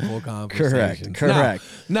meaningful conversations. Correct.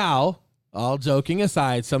 Now, all joking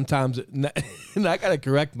aside, sometimes, and I got to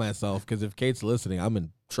correct myself because if Kate's listening, I'm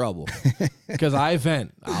in trouble because I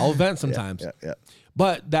vent. I'll vent sometimes. Yeah.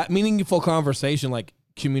 But that meaningful conversation, like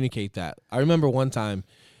communicate that. I remember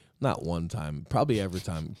probably every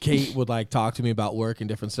time, Kate would like talk to me about work and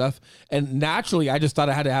different stuff. And naturally, I just thought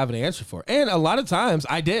I had to have an answer for it. And a lot of times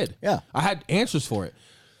I did. Yeah. I had answers for it.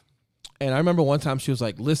 And I remember one time she was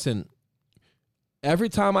like, listen, every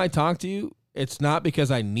time I talk to you, it's not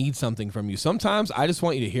because I need something from you. Sometimes I just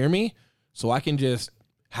want you to hear me so I can just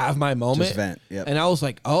have my moment. Just vent. Yep. And I was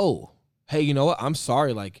like, oh, hey, you know what? I'm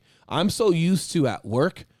sorry. Like, I'm so used to at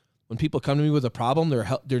work when people come to me with a problem,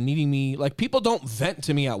 they're needing me. Like, people don't vent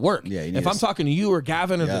to me at work. Yeah, if I'm talking to you or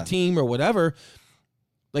Gavin or the team or whatever,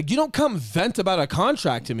 like, you don't come vent about a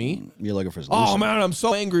contract to me. You're looking for a solution. Oh, man, I'm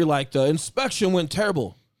so angry. Like, the inspection went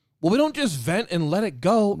terrible. Well, we don't just vent and let it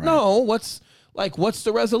go. Right. No, what's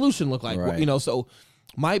the resolution look like? Right. You know, so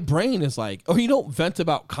my brain is like, oh, you don't vent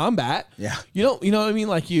about combat. Yeah. You know what I mean?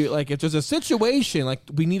 Like, if there's a situation, like,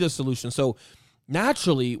 we need a solution. So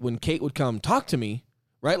naturally, when Kate would come talk to me,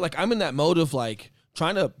 right? Like, I'm in that mode of like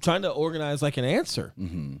trying to organize like an answer,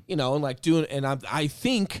 you know, and like I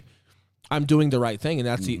think I'm doing the right thing.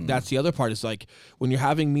 And that's the other part is like, when you're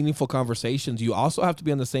having meaningful conversations, you also have to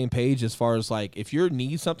be on the same page as far as like, if you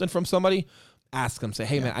need something from somebody, ask them, say,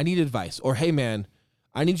 hey man, I need advice, or hey man,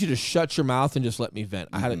 I need you to shut your mouth and just let me vent.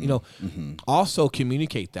 I had to, also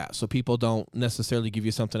communicate that so people don't necessarily give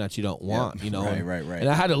you something that you don't want, you know? Right. And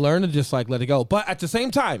I had to learn to just like let it go. But at the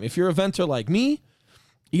same time, if you're a venter like me,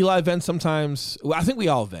 Eli vents sometimes. Well, I think we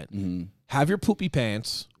all vent. Have your poopy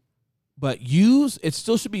pants, but it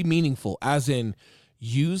still should be meaningful, as in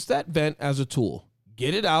use that vent as a tool.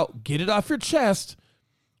 Get it out, get it off your chest,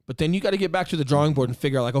 but then you got to get back to the drawing board and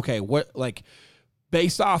figure out like, okay, what, like,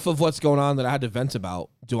 based off of what's going on that I had to vent about,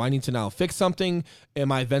 do I need to now fix something?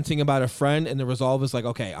 Am I venting about a friend? And the resolve is like,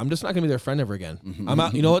 okay, I'm just not going to be their friend ever again. I'm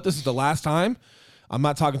out. You know what? This is the last time. I'm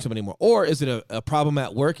not talking to them anymore. Or is it a problem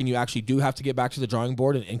at work and you actually do have to get back to the drawing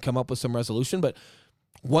board and come up with some resolution? But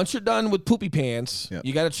once you're done with poopy pants,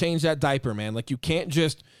 you got to change that diaper, man. Like, you can't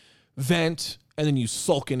just vent and then you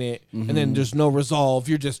sulk in it and then there's no resolve.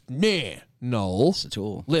 You're just, no. It's a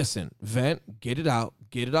tool. Listen, vent, get it out,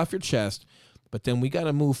 get it off your chest. But then we got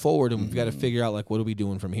to move forward and we've got to figure out, like, what are we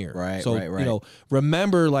doing from here? Right, so, right. you know,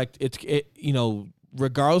 remember, like, you know,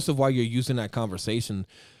 regardless of why you're using that conversation,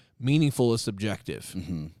 meaningful is subjective,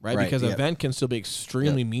 right? Because an event can still be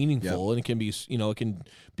extremely meaningful and it can be, you know, it can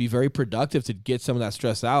be very productive to get some of that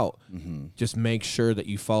stress out. Just make sure that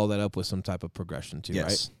you follow that up with some type of progression too,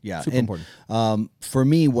 right? Yeah. Super important. For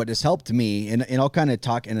me, what has helped me, and I'll kind of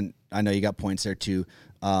talk, and I know you got points there too.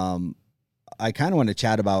 I kind of want to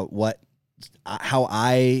chat about how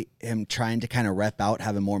I am trying to kind of rep out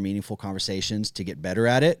having more meaningful conversations to get better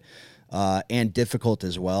at it, and difficult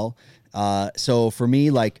as well. So for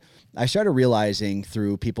me, like, I started realizing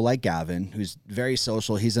through people like Gavin, who's very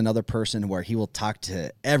social. He's another person where he will talk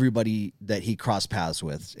to everybody that he crossed paths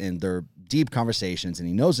with, and they're deep conversations, and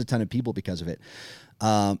he knows a ton of people because of it.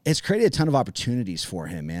 It's created a ton of opportunities for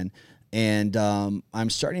him, man. And I'm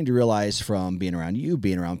starting to realize from being around you,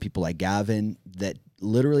 being around people like Gavin, that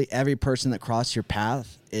literally every person that crosses your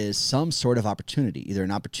path is some sort of opportunity, either an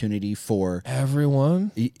opportunity for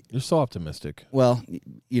everyone. You're so optimistic. Well,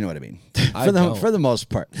 you know what I mean. For the most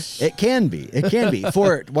part, it can be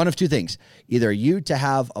for one of two things: either you to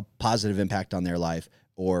have a positive impact on their life,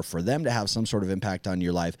 or for them to have some sort of impact on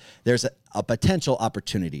your life. There's a potential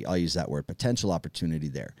opportunity. I'll use that word, potential opportunity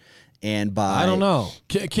there. And by, I don't know.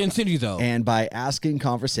 Continue though. And by asking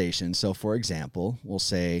conversations. So for example, we'll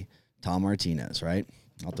say Tom Martinez, right?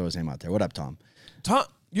 I'll throw his name out there. What up, Tom? Tom,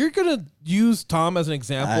 you're going to use Tom as an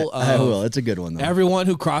example I will. It's a good one, though. Everyone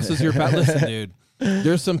who crosses your path. Listen, dude,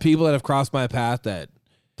 there's some people that have crossed my path that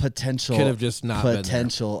potential could have just not been there.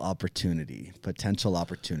 Potential opportunity.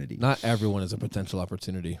 Not everyone is a potential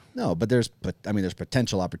opportunity. No, but there's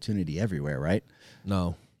potential opportunity everywhere, right?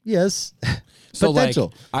 No. Yes. So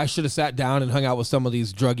Potential. like, I should have sat down and hung out with some of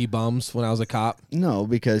these druggy bums when I was a cop. No,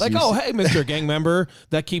 because Like, oh, hey, Mr. Gang member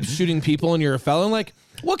that keeps shooting people and you're a felon. Like,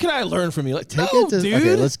 what can I learn from you? Like, take no, it to, dude.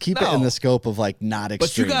 okay, let's keep it in the scope of like not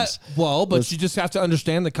extremes. But you just have to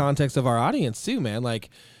understand the context of our audience too, man. Like,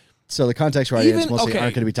 so the context for our audience mostly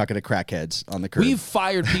aren't going to be talking to crackheads on the curb. We've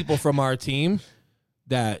fired people from our team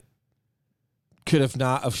that could have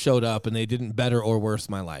not have showed up and they didn't better or worse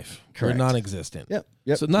my life. Correct. They're non-existent. Yep.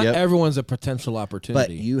 So not everyone's a potential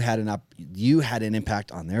opportunity. But you had an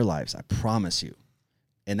impact on their lives. I promise you.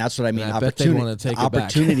 And that's what I mean. I bet they'd wanna take it back.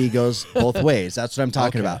 Opportunity goes both ways. That's what I'm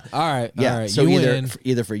talking about. All right. Yeah. All right. So you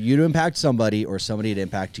either for you to impact somebody or somebody to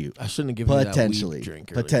impact you. I shouldn't have given you that weed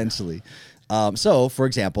drink earlier. Potentially. So, for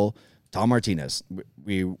example, Tom Martinez.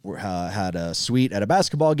 We had a suite at a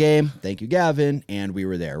basketball game. Thank you, Gavin. And we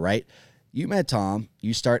were there, right? You met Tom.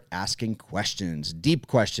 You start asking questions, deep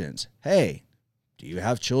questions. Hey, do you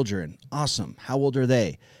have children? Awesome. How old are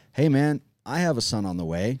they? Hey, man, I have a son on the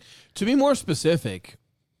way. To be more specific,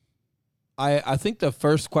 I think the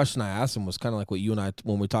first question I asked him was kind of like what you and I,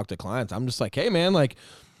 when we talk to clients, I'm just like, hey, man, like,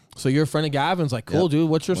 so you're a friend of Gavin's. Like, cool, dude.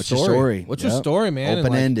 What's your story? What's your story, man?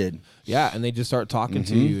 Open-ended. Like, yeah, and they just start talking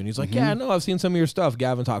to you. And he's like, yeah, no, I've seen some of your stuff.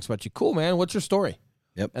 Gavin talks about you. Cool, man. What's your story?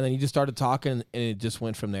 Yep. And then he just started talking, and it just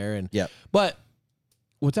went from there. And yep. But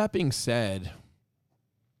with that being said,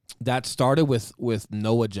 that started with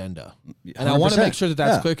no agenda. 100%. And I want to make sure that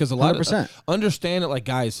that's clear, because a lot 100%. Of understand it, like,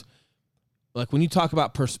 guys, like when you talk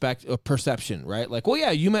about perception, right? Like, well,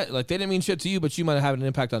 yeah, you meant like they didn't mean shit to you, but you might have had an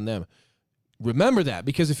impact on them. Remember that,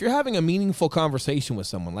 because if you're having a meaningful conversation with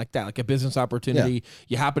someone like that, like a business opportunity,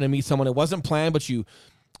 you happen to meet someone, it wasn't planned, but you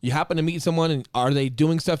happen to meet someone, and are they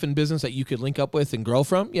doing stuff in business that you could link up with and grow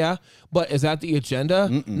from? Yeah. But is that the agenda?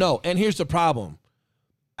 Mm-mm. No. And here's the problem.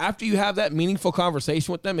 After you have that meaningful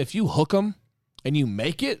conversation with them, if you hook them and you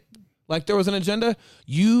make it like there was an agenda,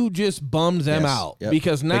 you just bummed them out. Yep.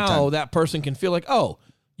 Because now that person can feel like, oh,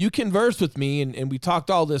 you conversed with me and we talked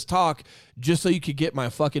all this talk just so you could get my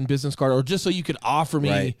fucking business card, or just so you could offer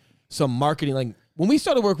me some marketing. Like when we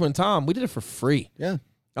started working with Tom, we did it for free. Yeah.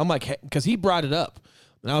 I'm like, hey, because he brought it up.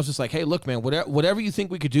 And I was just like, hey, look, man, whatever you think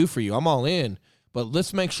we could do for you, I'm all in. But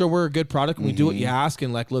let's make sure we're a good product and we do what you ask.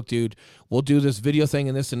 And like, look, dude, we'll do this video thing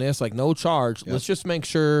and this, like no charge. Yep. Let's just make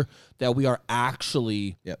sure that we are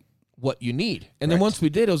actually what you need. And then once we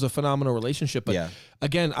did, it was a phenomenal relationship. But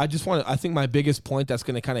again, I think my biggest point that's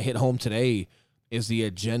going to kind of hit home today is the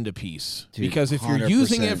agenda piece. Dude, because if 100%. You're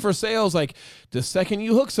using it for sales, like the second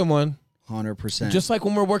you hook someone, 100%. Just like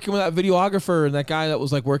when we're working with that videographer and that guy that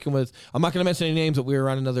was like working with, I'm not going to mention any names, but we were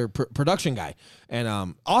around another production guy,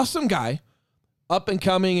 and awesome guy, up and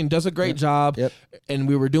coming and does a great job. Yep. And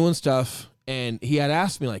we were doing stuff, and he had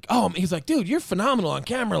asked me like, oh, he's like, dude, you're phenomenal on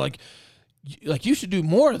camera. Like you should do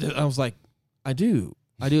more of this. I was like, I do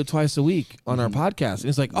it twice a week on our podcast. And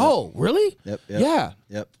he's like, oh, really? Yep. Yeah.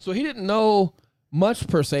 Yep. So he didn't know much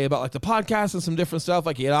per se about like the podcast and some different stuff.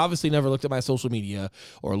 Like he had obviously never looked at my social media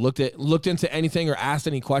or looked into anything or asked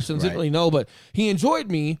any questions. Didn't really know, but he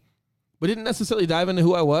enjoyed me, but didn't necessarily dive into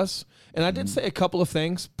who I was. And I did say a couple of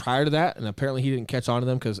things prior to that, and apparently he didn't catch on to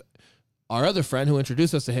them, because our other friend who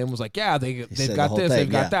introduced us to him was like, yeah, they've got this, they've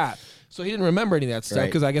got that. So he didn't remember any of that stuff,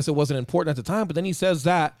 because I guess it wasn't important at the time. But then he says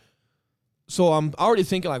that. So I'm already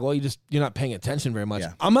thinking like, well, you're not paying attention very much.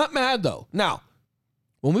 Yeah. I'm not mad though. Now,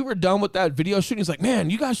 when we were done with that video shoot, he's like, man,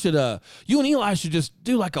 you guys should, you and Eli should just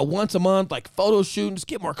do like a once a month, like photo shoot and just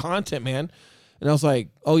get more content, man. And I was like,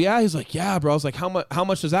 oh yeah? He's like, yeah, bro. I was like, how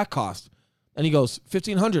much does that cost? And he goes,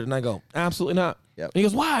 $1,500. And I go, absolutely not. Yep. And he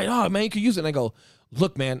goes, why? Oh man, you could use it. And I go,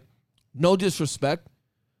 look, man, no disrespect.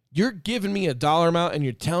 You're giving me a dollar amount and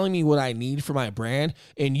you're telling me what I need for my brand,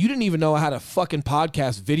 and you didn't even know I had a fucking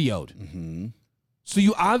podcast videoed. Mm-hmm. So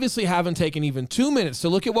you obviously haven't taken even 2 minutes to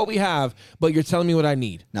look at what we have, but you're telling me what I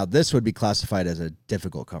need. Now, this would be classified as a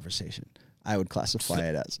difficult conversation. I would classify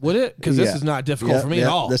it as. Would it? Because this is not difficult for me at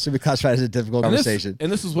all. This would be classified as a difficult conversation.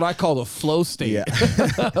 And this is what I call the flow state.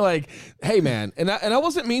 Yeah. Like, hey, man. And I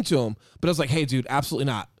wasn't mean to him, but I was like, hey, dude, absolutely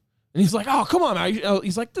not. And he's like, oh, come on, man.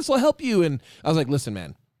 He's like, this will help you. And I was like, listen,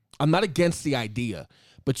 man, I'm not against the idea,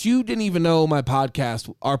 but you didn't even know our podcast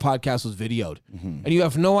was videoed. Mm-hmm. And you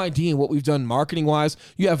have no idea what we've done marketing wise.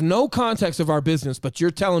 You have no context of our business, but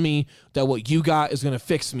you're telling me that what you got is going to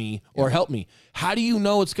fix me or help me. How do you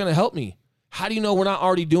know it's going to help me? How do you know we're not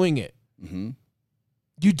already doing it? Mm-hmm.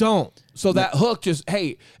 You don't. So that hook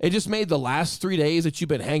it just made the last 3 days that you've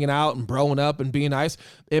been hanging out and broing up and being nice,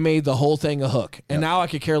 it made the whole thing a hook. And now I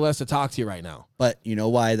could care less to talk to you right now. But you know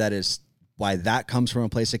why that comes from a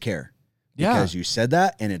place of care. Because you said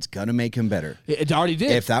that, and it's going to make him better. It already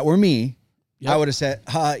did. If that were me, I would have said,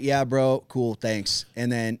 yeah, bro, cool, thanks.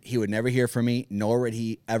 And then he would never hear from me, nor would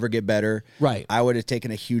he ever get better. Right. I would have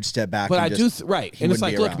taken a huge step back. But and I do, right. And it's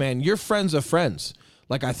like, look, man, you're friends of friends.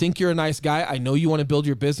 Like, I think you're a nice guy. I know you want to build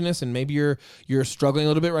your business, and maybe you're struggling a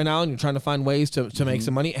little bit right now, and you're trying to find ways to make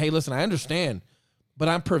some money. Hey, listen, I understand, but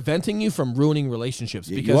I'm preventing you from ruining relationships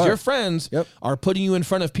because your friends are putting you in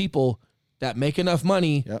front of people that make enough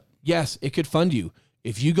money. Yes, it could fund you.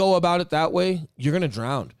 If you go about it that way, you're going to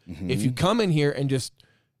drown. If you come in here and just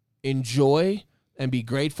enjoy and be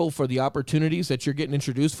grateful for the opportunities that you're getting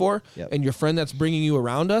introduced for, and your friend that's bringing you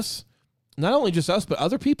around us, not only just us, but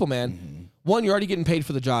other people, man. One, you're already getting paid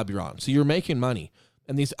for the job you're on, so you're making money.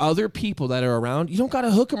 And these other people that are around, you don't got to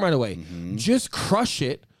hook them right away. Just crush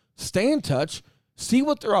it, stay in touch, see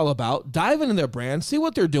what they're all about, dive into their brand, see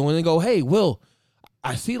what they're doing, and go, hey, Will,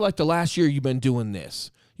 I see like the last year you've been doing this.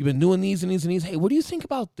 You've been doing these and these and these. Hey, what do you think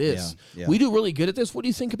about this? We do really good at this. What do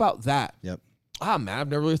you think about that? Man, I've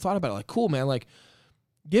never really thought about it. Like, cool, man. Like,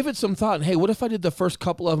 give it some thought. And hey, what if I did the first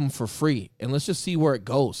couple of them for free? And let's just see where it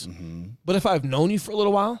goes. But if I've known you for a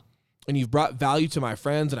little while and you've brought value to my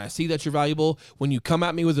friends and I see that you're valuable, when you come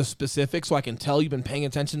at me with a specific so I can tell you've been paying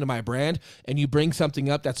attention to my brand and you bring something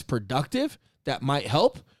up that's productive, that might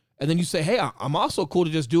help, and then you say, hey, I'm also cool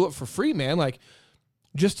to just do it for free, man. Like,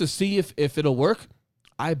 just to see if it'll work.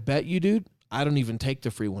 I bet you, dude, I don't even take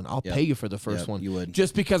the free one. I'll pay you for the first one. You would.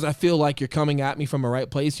 Just because I feel like you're coming at me from the right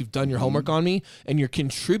place. You've done your homework on me, and you're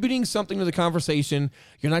contributing something to the conversation.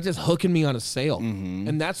 You're not just hooking me on a sale.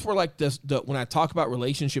 And that's where, like, when I talk about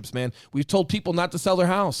relationships, man, we've told people not to sell their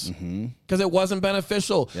house because it wasn't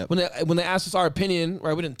beneficial. When they asked us our opinion,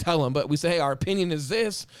 right, we didn't tell them, but we say, hey, our opinion is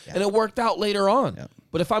this, and it worked out later on.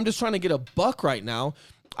 But if I'm just trying to get a buck right now,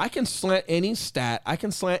 I can slant any stat. I can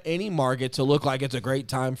slant any market to look like it's a great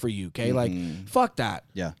time for you, okay? Like, fuck that.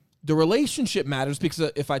 The relationship matters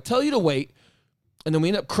because if I tell you to wait and then we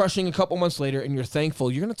end up crushing a couple months later and you're thankful,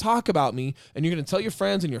 you're going to talk about me and you're going to tell your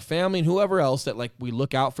friends and your family and whoever else that, like, we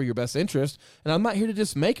look out for your best interest. And I'm not here to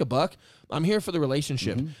just make a buck. I'm here for the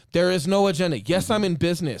relationship. There is no agenda. Yes, I'm in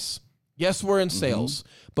business. Yes, we're in sales.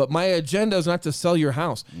 But my agenda is not to sell your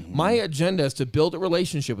house. My agenda is to build a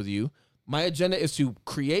relationship with you. My agenda is to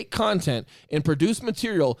create content and produce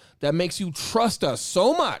material that makes you trust us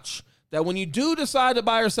so much that when you do decide to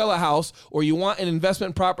buy or sell a house or you want an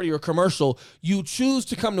investment property or commercial, you choose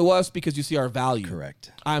to come to us because you see our value.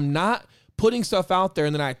 Correct. I'm not putting stuff out there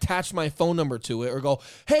and then I attach my phone number to it or go,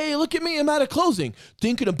 hey, look at me, I'm at a closing.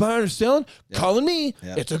 Thinking of buying or selling? Calling me.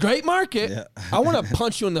 It's a great market. I want to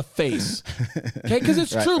punch you in the face. Okay, because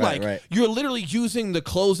it's true. You're literally using the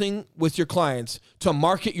closing with your clients to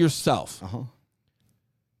market yourself.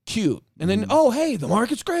 Cute. And then, oh, hey, the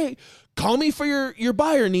market's great. Call me for your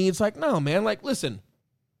buyer needs. Like, no, man. Like, listen,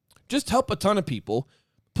 just help a ton of people.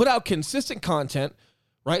 Put out consistent content,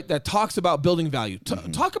 right, that talks about building value.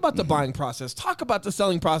 Talk about the buying process. Talk about the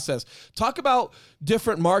selling process. Talk about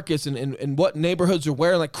different markets and what neighborhoods are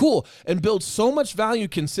where. Like, cool. And build so much value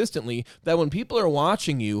consistently that when people are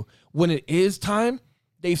watching you, when it is time,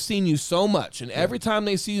 they've seen you so much. And every time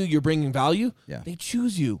they see you, you're bringing value, they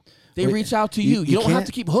choose you. They reach out to you. You don't have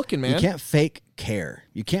to keep hooking, man. You can't fake care.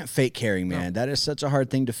 You can't fake caring, man. That is such a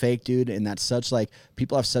hard thing to fake, dude. And that's such, like,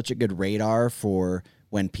 people have such a good radar for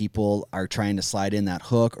when people are trying to slide in that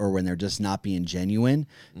hook or when they're just not being genuine.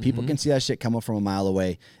 People can see that shit coming from a mile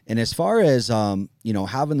away. And as far as,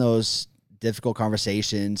 having those difficult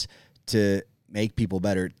conversations to make people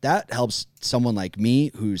better, that helps someone like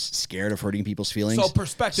me who's scared of hurting people's feelings. So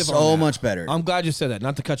perspective on that. So much better. I'm glad you said that,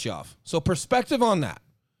 not to cut you off. So perspective on that.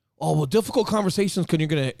 Oh, well, difficult conversations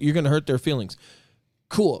because you're gonna hurt their feelings.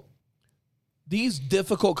 Cool. These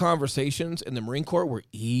difficult conversations in the Marine Corps were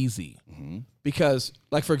easy because,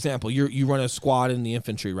 like, for example, you run a squad in the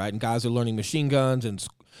infantry, right? And guys are learning machine guns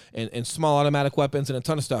and small automatic weapons and a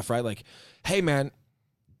ton of stuff, right? Like, hey, man,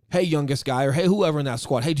 hey, youngest guy, or hey, whoever in that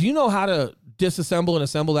squad, hey, do you know how to disassemble and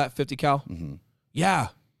assemble that 50 cal? Yeah.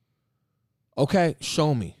 Okay,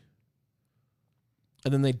 show me.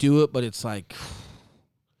 And then they do it, but it's like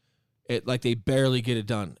they barely get it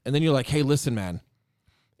done. And then you're like, hey, listen, man,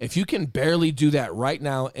 if you can barely do that right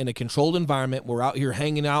now in a controlled environment, we're out here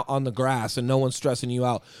hanging out on the grass and no one's stressing you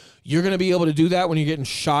out, you're going to be able to do that when you're getting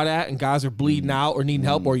shot at and guys are bleeding out or needing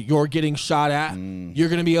help or you're getting shot at. You're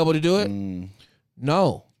going to be able to do it?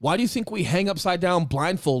 No. Why do you think we hang upside down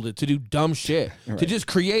blindfolded to do dumb shit? Right. To just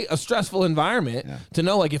create a stressful environment to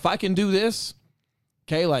know, like, if I can do this,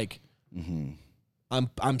 okay, like,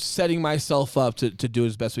 I'm setting myself up to do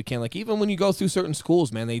as best we can. Like, even when you go through certain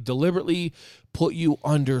schools, man, they deliberately put you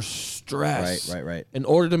under stress. Right. In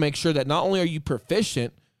order to make sure that not only are you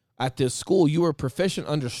proficient at this school, you were proficient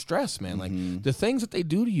under stress, man. Like the things that they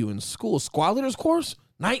do to you in school, squad leaders course,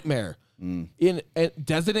 nightmare. In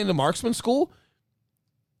designated marksman school,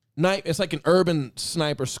 it's like an urban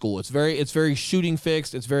sniper school. It's very shooting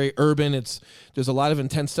fixed. It's very urban. There's a lot of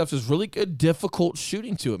intense stuff. There's really good, difficult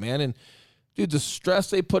shooting to it, man. And dude, the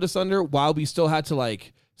stress they put us under while we still had to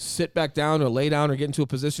like sit back down or lay down or get into a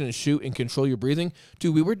position and shoot and control your breathing.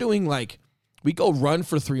 Dude, we were doing like, we go run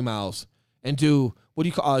for 3 miles and do, what do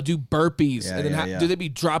you call, do burpees. And then do they be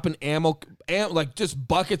dropping ammo, like just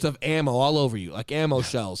buckets of ammo all over you, like ammo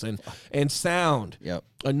shells and sound. Yep.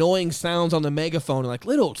 Annoying sounds on the megaphone and like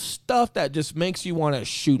little stuff that just makes you want to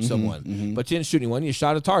shoot someone. But you didn't shoot anyone, you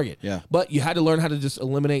shot a target. Yeah. But you had to learn how to just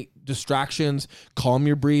eliminate distractions, calm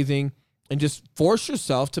your breathing, and just force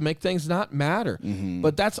yourself to make things not matter.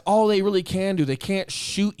 But that's all they really can do. They can't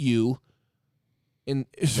shoot you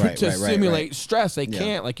to simulate stress. They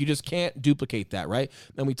can't. Like, you just can't duplicate that, right?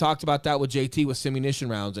 And we talked about that with JT with simunition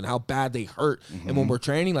rounds and how bad they hurt. And when we're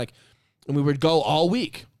training, like, and we would go all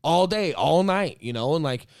week, all day, all night, you know, and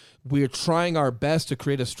like we're trying our best to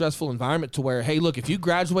create a stressful environment to where, hey, look, if you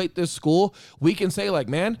graduate this school, we can say like,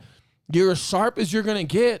 man, you're as sharp as you're going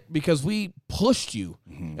to get because we pushed you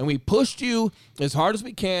and we pushed you as hard as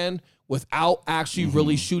we can without actually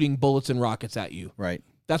really shooting bullets and rockets at you. Right.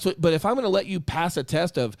 That's what, but if I'm going to let you pass a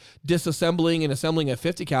test of disassembling and assembling a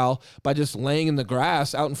 50 cal by just laying in the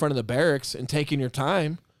grass out in front of the barracks and taking your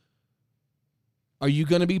time, are you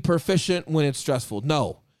going to be proficient when it's stressful?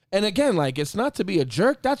 No. And again, like, it's not to be a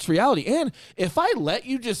jerk. That's reality. And if I let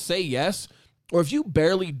you just say yes, or if you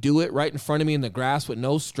barely do it right in front of me in the grass with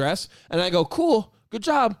no stress, and I go, cool, good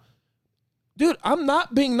job, dude, I'm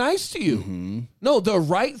not being nice to you. No, the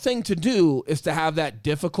right thing to do is to have that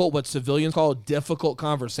difficult, what civilians call difficult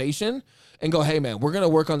conversation, and go, hey, man, we're going to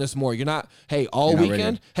work on this more. You're not, hey, all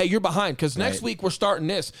weekend, hey, you're behind because next week we're starting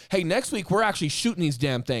this. Hey, next week we're actually shooting these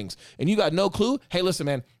damn things, and you got no clue. Hey, listen,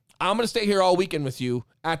 man, I'm going to stay here all weekend with you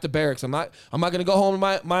at the barracks. I'm not going to go home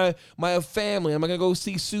to my family. I'm not going to go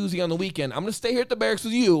see Susie on the weekend. I'm going to stay here at the barracks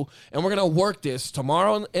with you, and we're going to work this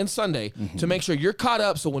tomorrow and Sunday to make sure you're caught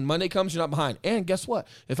up so when Monday comes, you're not behind. And guess what?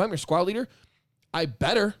 If I'm your squad leader, I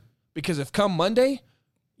better, because if come Monday,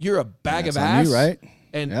 you're a bag of ass. You, right?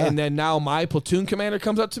 And then now my platoon commander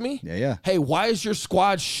comes up to me. Yeah. Hey, why is your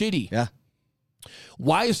squad shitty? Yeah.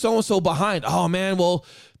 Why is so-and-so behind? Oh, man, well,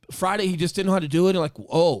 Friday he just didn't know how to do it. And like,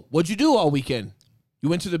 oh, what'd you do all weekend? You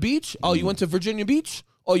went to the beach? Oh, you went to Virginia Beach?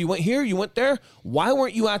 Oh, you went here? You went there? Why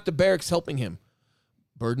weren't you at the barracks helping him?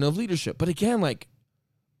 Burden of leadership. But again, like,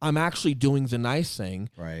 I'm actually doing the nice thing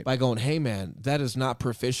by going, hey, man, that is not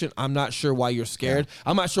proficient. I'm not sure why you're scared.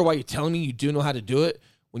 I'm not sure why you're telling me you do know how to do it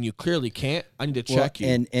when you clearly can't. I need to check you.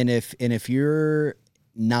 And if you're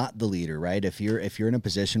not the leader, right? If you're in a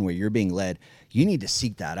position where you're being led, you need to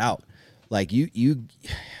seek that out. Like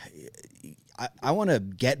I want to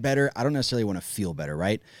get better. I don't necessarily want to feel better,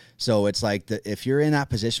 right? So it's like if you're in that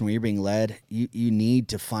position where you're being led, you need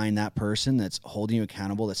to find that person that's holding you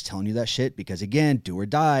accountable, that's telling you that shit. Because again, do or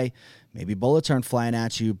die. Maybe bullets aren't flying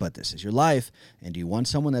at you, but this is your life. And do you want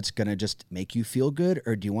someone that's going to just make you feel good?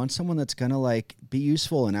 Or do you want someone that's going to like be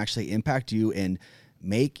useful and actually impact you and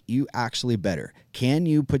make you actually better? Can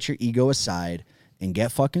you put your ego aside and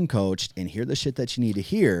get fucking coached and hear the shit that you need to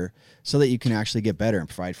hear so that you can actually get better and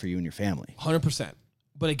provide for you and your family? 100%.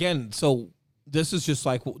 But again, so this is just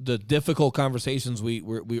like the difficult conversations we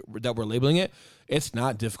that we're labeling it. It's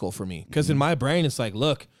not difficult for me because in my brain, it's like,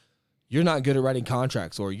 look, you're not good at writing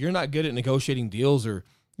contracts, or you're not good at negotiating deals, or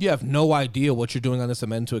you have no idea what you're doing on this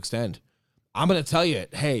amend to extend. I'm going to tell you,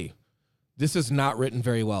 hey, this is not written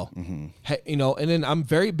very well. Hey, you know, and then I'm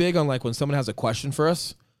very big on like when someone has a question for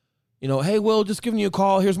us, you know, hey, Will, just giving you a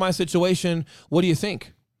call. Here's my situation. What do you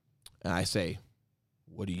think? And I say,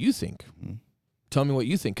 what do you think? Tell me what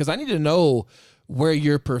you think. Because I need to know where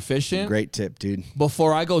you're proficient. Great tip, dude.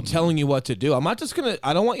 Before I go telling you what to do. I'm not just going to,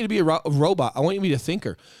 I don't want you to be a robot. I want you to be a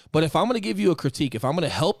thinker. But if I'm going to give you a critique, if I'm going to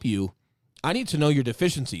help you, I need to know your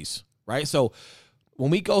deficiencies, right? So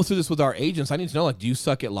when we go through this with our agents, I need to know, like, do you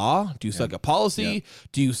suck at law? Do you suck at policy?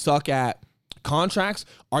 Do you suck at contracts?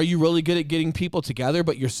 Are you really good at getting people together,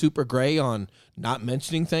 but you're super gray on not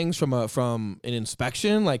mentioning things from an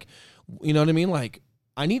inspection? Like, you know what I mean? Like,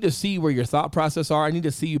 I need to see where your thought process are. I need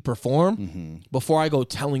to see you perform before I go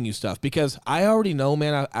telling you stuff, because I already know,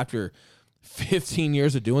 man, after 15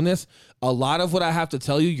 years of doing this, a lot of what I have to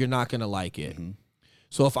tell you, you're not going to like it.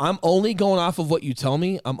 So if I'm only going off of what you tell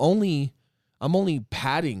me, I'm only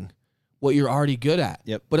padding what you're already good at.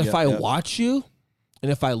 But if I watch you,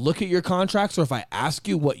 and if I look at your contracts, or if I ask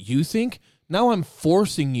you what you think, now I'm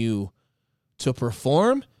forcing you to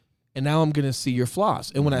perform, and now I'm going to see your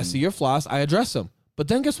flaws. And when I see your flaws, I address them. But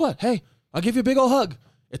then guess what? Hey, I'll give you a big old hug.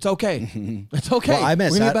 It's okay. It's okay. Well,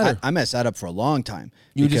 I messed that up for a long time.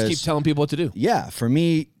 You just keep telling people what to do. Yeah. For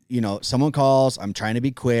me, someone calls. I'm trying to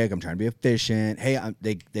be quick. I'm trying to be efficient. Hey,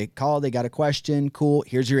 they call. They got a question. Cool.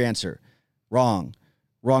 Here's your answer. Wrong.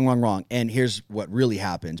 And here's what really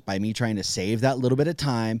happens. By me trying to save that little bit of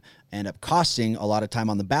time, end up costing a lot of time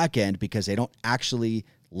on the back end because they don't actually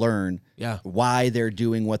learn why they're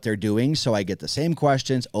doing what they're doing. So I get the same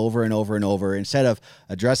questions over and over and over. Instead of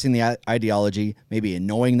addressing the ideology, maybe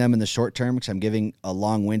annoying them in the short term, because I'm giving a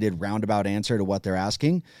long-winded roundabout answer to what they're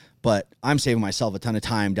asking, but I'm saving myself a ton of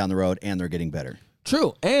time down the road and they're getting better.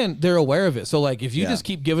 True. And they're aware of it. So like if you just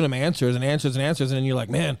keep giving them answers and then you're like,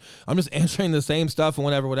 man, I'm just answering the same stuff and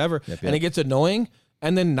whatever. Yep. And it gets annoying.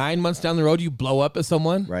 And then 9 months down the road, you blow up at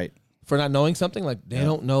someone. Right. For not knowing something, like they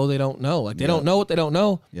don't know. Like they don't know what they don't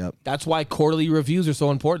know. Yep. That's why quarterly reviews are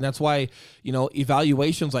so important. That's why,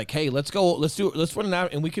 evaluations let's run an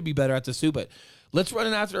out, and we could be better at this too, but let's run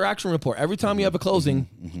an after action report. Every time you have a closing,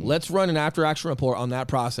 let's run an after action report on that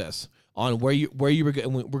process, on where you were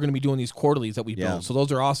going. We're going to be doing these quarterlies that we build. So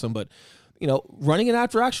those are awesome. But, running an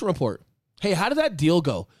after action report. Hey, how did that deal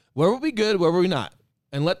go? Where were we good? Where were we not?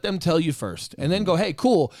 And let them tell you first, and then go, hey,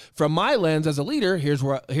 cool. From my lens as a leader, here's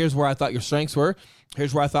where I thought your strengths were.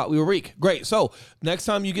 Here's where I thought we were weak. Great. So next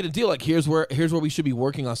time you get a deal, like here's where we should be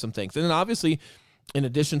working on some things. And then obviously, in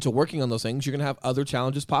addition to working on those things, you're gonna have other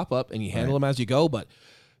challenges pop up, and you handle them as you go. But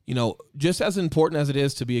just as important as it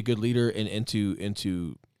is to be a good leader and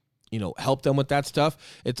to help them with that stuff,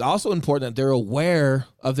 it's also important that they're aware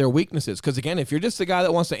of their weaknesses. Because again, if you're just the guy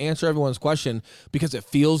that wants to answer everyone's question because it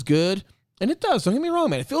feels good. And it does. Don't get me wrong,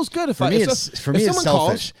 man. It feels good if it's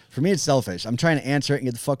selfish. For me, it's selfish. I'm trying to answer it and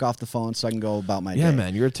get the fuck off the phone so I can go about my day. Yeah,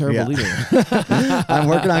 man. You're a terrible leader. I'm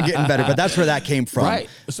working on getting better, but that's where that came from. Right.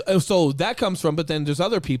 So that comes from, but then there's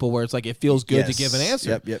other people where it's like it feels good to give an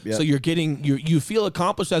answer. Yep. So you feel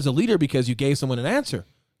accomplished as a leader because you gave someone an answer.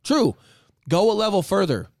 True. Go a level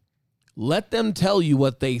further. Let them tell you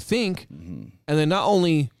what they think, and then not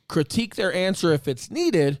only critique their answer if it's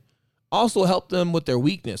needed, also help them with their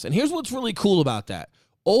weakness. And here's what's really cool about that.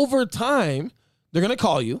 Over time, they're going to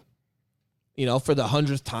call you, for the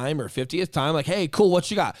 100th time or 50th time, like, hey, cool,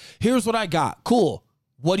 what you got? Here's what I got. Cool.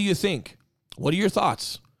 What do you think? What are your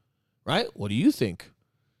thoughts? Right? What do you think?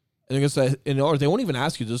 And they're going to say, or they won't even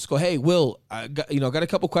ask you. Just go, hey, Will, I got a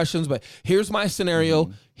couple questions, but here's my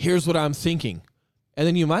scenario. Here's what I'm thinking. And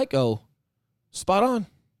then you might go, spot on.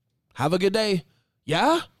 Have a good day.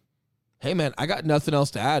 Yeah? Hey, man, I got nothing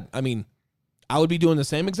else to add. I mean, I would be doing the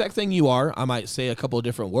same exact thing you are. I might say a couple of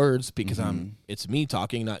different words because it's me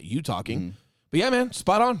talking, not you talking. But yeah, man,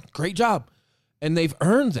 spot on. Great job. And they've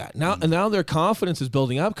earned that. Now, and now their confidence is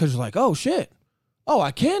building up because they're like, oh, shit. Oh,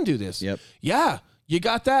 I can do this. Yep. Yeah, you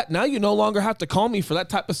got that. Now you no longer have to call me for that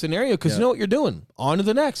type of scenario because you know what you're doing. On to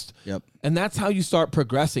the next. Yep. And that's how you start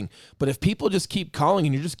progressing. But if people just keep calling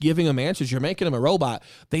and you're just giving them answers, you're making them a robot,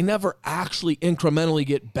 they never actually incrementally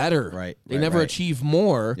get better. Right. They never achieve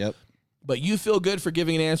more. Yep. But you feel good for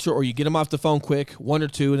giving an answer, or you get them off the phone quick, one or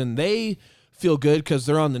two, and then they feel good because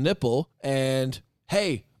they're on the nipple and,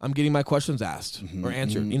 hey, I'm getting my questions asked or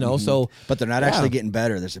answered, so. But they're not actually getting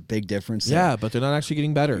better. There's a big difference there. Yeah, but they're not actually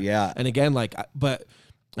getting better. Yeah. And again, and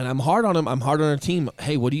I'm hard on them. I'm hard on our team.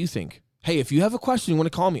 Hey, what do you think? Hey, if you have a question, you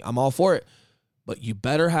want to call me, I'm all for it. But you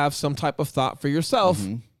better have some type of thought for yourself.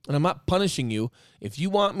 And I'm not punishing you. If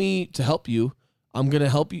you want me to help you, I'm going to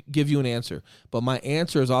help you, give you an answer. But my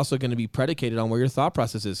answer is also going to be predicated on where your thought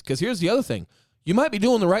process is. Because here's the other thing. You might be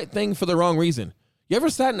doing the right thing for the wrong reason. You ever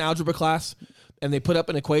sat in algebra class and they put up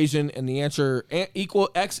an equation and the answer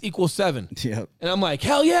x equals 7? Yep. And I'm like,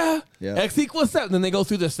 hell yeah. Yep. X equals 7. Then they go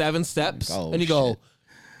through the 7 steps. Oh, and you go,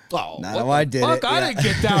 oh, no, I did it. I didn't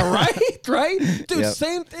get that right. Right? Dude,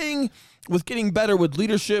 same thing with getting better with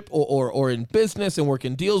leadership or in business and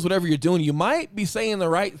working deals, whatever you're doing. You might be saying the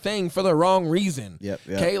right thing for the wrong reason. Yep.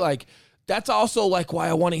 Okay? Like, that's also like why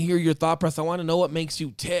I want to hear your thought process. I want to know what makes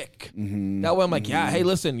you tick. That way I'm like, yeah, hey,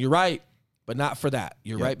 listen, you're right, but not for that.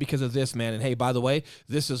 You're right because of this, man. And hey, by the way,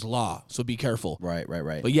 this is law, so be careful. Right.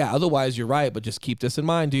 But yeah, otherwise you're right, but just keep this in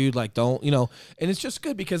mind, dude. Like, don't, and it's just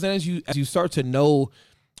good because then as you start to know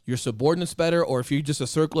your subordinates better, or if you're just a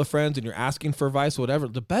circle of friends and you're asking for advice or whatever,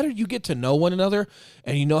 the better you get to know one another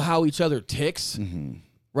and you know how each other ticks,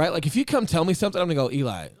 right? Like if you come tell me something, I'm going to go,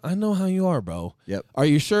 Eli, I know how you are, bro. Yep. Are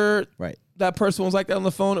you sure right. that person was like that on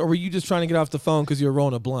the phone, or were you just trying to get off the phone because you were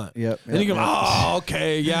rolling a blunt? Yep. And you go, oh,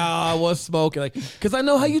 okay, yeah, I was smoking. Like, because I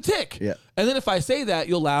know how you tick. Yeah. And then if I say that,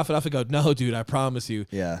 you'll laugh it off and go, no, dude, I promise you.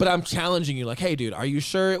 Yeah. But I'm challenging you like, hey, dude, are you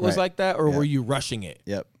sure it was like that, or were you rushing it?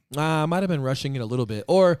 Yep. I might have been rushing it a little bit.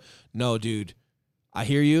 Or, no, dude, I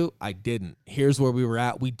hear you. I didn't. Here's where we were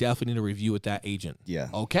at. We definitely need to review with that agent. Yeah.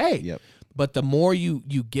 Okay. Yep. But the more you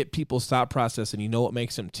get people's thought process and you know what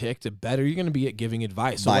makes them tick, the better you're going to be at giving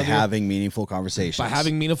advice. So by having meaningful conversations. By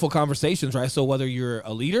having meaningful conversations, right? So whether you're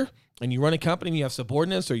a leader and you run a company and you have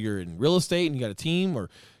subordinates, or you're in real estate and you got a team, or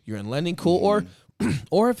you're in lending, cool,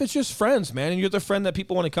 or if it's just friends, man, and you're the friend that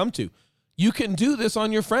people want to come to, you can do this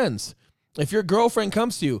on your friends. If your girlfriend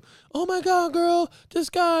comes to you, oh my God, girl, this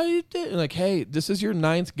guy, you did. Like, hey, this is your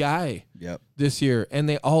 9th guy this year, and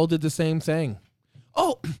they all did the same thing.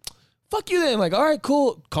 Oh, fuck you then. Like, all right,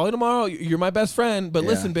 cool. Call you tomorrow. You're my best friend. But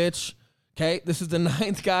listen, bitch, okay, this is the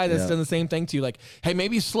 9th guy that's done the same thing to you. Like, hey,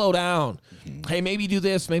 maybe slow down. Hey, maybe do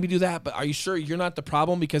this, maybe do that. But are you sure you're not the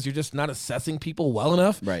problem because you're just not assessing people well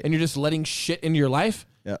enough? Right. And you're just letting shit into your life?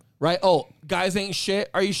 Yeah. Right? Oh, guys ain't shit.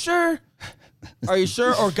 Are you sure? Are you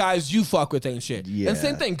sure? Or guys you fuck with ain't shit? Yeah. And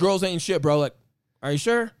same thing, girls ain't shit, bro. Like, are you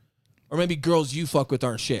sure? Or maybe girls you fuck with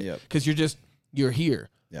aren't shit. Because you're here.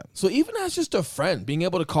 Yeah. So even as just a friend, being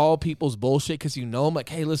able to call people's bullshit because you know them, like,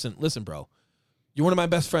 hey, listen, bro. You're one of my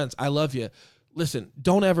best friends. I love you. Listen,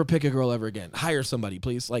 don't ever pick a girl ever again. Hire somebody,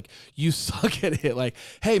 please. Like, you suck at it. Like,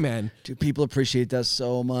 hey, man. Dude, people appreciate that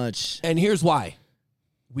so much. And here's why.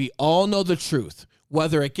 We all know the truth.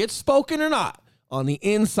 Whether it gets spoken or not, on the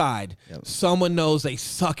inside, someone knows they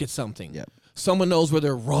suck at something. Someone knows where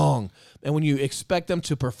they're wrong. And when you expect them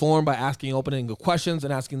to perform by asking open-ended questions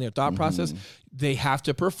and asking their thought process, they have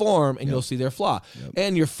to perform, and you'll see their flaw.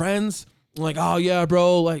 And your friends, like, oh, yeah,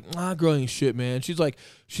 bro, like, girl ain't shit, man. She's like,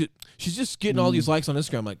 she's just getting all these likes on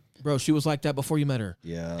Instagram. Like, bro, she was like that before you met her.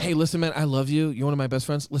 Yeah. Hey, listen, man, I love you. You're one of my best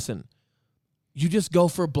friends. Listen, you just go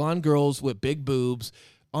for blonde girls with big boobs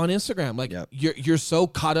on Instagram. Like, you're so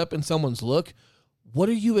caught up in someone's look. What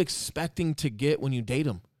are you expecting to get when you date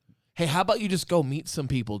them? Hey, how about you just go meet some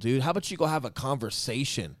people, dude? How about you go have a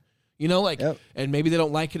conversation? You know, like, and maybe they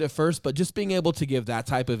don't like it at first, but just being able to give that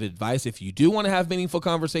type of advice. If you do want to have meaningful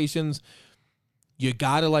conversations, you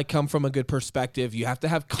got to like come from a good perspective. You have to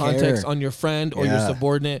have context on your friend or your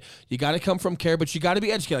subordinate. You got to come from care, but you got to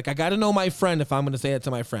be educated. Like, I got to know my friend if I'm going to say it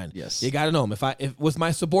to my friend. Yes. You got to know him. If with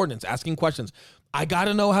my subordinates asking questions, I got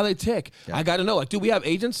to know how they tick. I got to know, like, do we have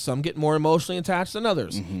agents? Some get more emotionally attached than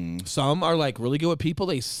others. Some are like really good with people.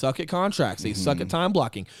 They suck at contracts. They suck at time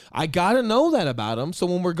blocking. I got to know that about them. So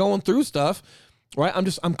when we're going through stuff, right,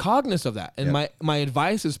 I'm cognizant of that. And my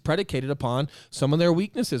advice is predicated upon some of their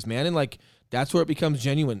weaknesses, man. And like, that's where it becomes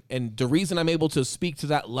genuine. And the reason I'm able to speak to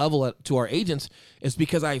that level to our agents is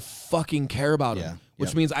because I fucking care about them,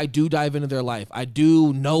 which means I do dive into their life. I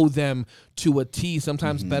do know them to a T,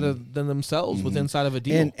 sometimes better than themselves with inside of a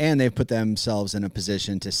deal. And they've put themselves in a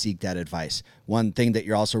position to seek that advice. One thing that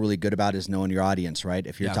you're also really good about is knowing your audience, right?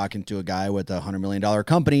 If you're talking to a guy with $100 million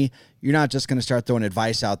company, you're not just going to start throwing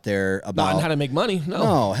advice out there about how to make money.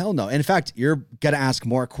 No, hell no. In fact, you're going to ask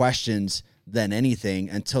more questions than anything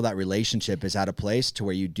until that relationship is at a place to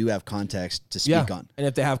where you do have context to speak on. And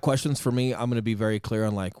if they have questions for me, I'm going to be very clear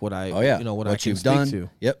on like what I, what I can you've speak done. to.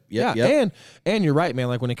 Yep. And you're right, man.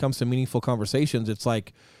 Like when it comes to meaningful conversations, it's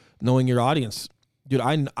like knowing your audience. Dude,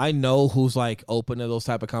 I know who's like open to those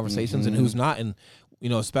type of conversations and who's not. And,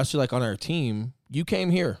 especially like on our team, you came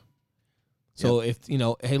here. So if,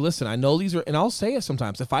 hey, listen, I know these are, and I'll say it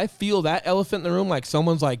sometimes, if I feel that elephant in the room, like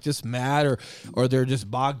someone's like just mad or they're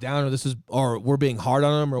just bogged down or we're being hard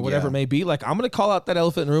on them or whatever it may be, like I'm going to call out that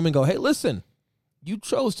elephant in the room and go, hey, listen, you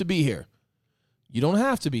chose to be here. You don't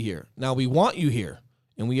have to be here. Now we want you here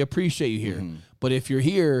and we appreciate you here. But if you're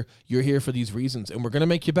here for these reasons and we're going to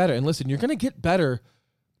make you better. And listen, you're going to get better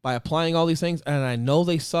by applying all these things. And I know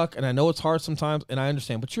they suck and I know it's hard sometimes and I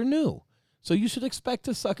understand, but you're new. So you should expect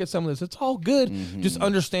to suck at some of this. It's all good. Just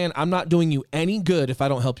understand I'm not doing you any good if I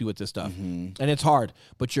don't help you with this stuff. And it's hard,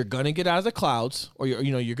 but you're going to get out of the clouds or you're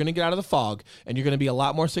going to get out of the fog and you're going to be a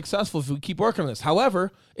lot more successful if we keep working on this.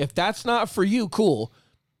 However, if that's not for you, cool,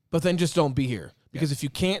 but then just don't be here because if you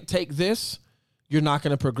can't take this, you're not going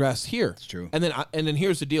to progress here. That's true. And then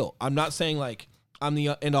here's the deal. I'm not saying like I'm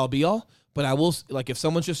the end all be all, but I will, like if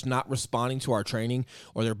someone's just not responding to our training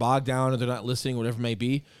or they're bogged down or they're not listening, whatever it may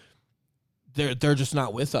be, they're just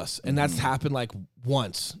not with us. And that's happened like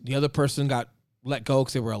once. The other person got let go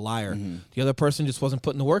because they were a liar. The other person just wasn't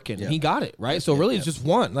putting the work in. And he got it, right? So really it's just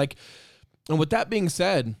one. Like, and with that being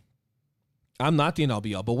said, I'm not the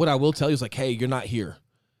NLBL, but what I will tell you is like, hey, you're not here.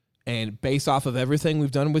 And based off of everything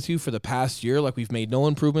we've done with you for the past year, like we've made no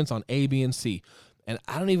improvements on A, B, and C. And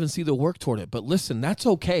I don't even see the work toward it. But listen, that's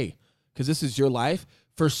okay because this is your life.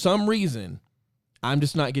 For some reason, I'm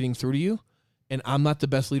just not getting through to you. And I'm not the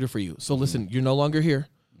best leader for you. So listen, you're no longer here.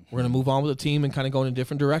 We're going to move on with the team and kind of go in a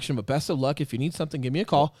different direction. But best of luck. If you need something, give me a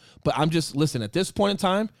call. But listen, at this point in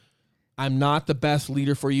time, I'm not the best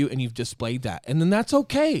leader for you, and you've displayed that. And then that's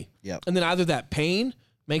okay. Yep. And then either that pain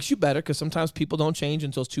makes you better, because sometimes people don't change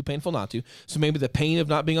until it's too painful not to. So maybe the pain of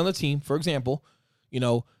not being on the team, for example,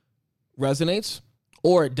 resonates,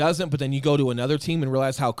 or it doesn't, but then you go to another team and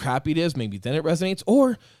realize how crappy it is. Maybe then it resonates.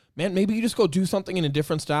 Or, man, maybe you just go do something in a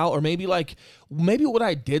different style, or maybe what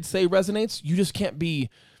I did say resonates. You just can't be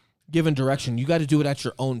given direction. You got to do it at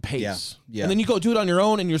your own pace. Yeah. And then you go do it on your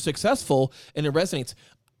own and you're successful and it resonates.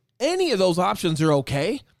 Any of those options are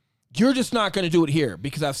okay. You're just not going to do it here,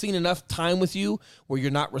 because I've seen enough time with you where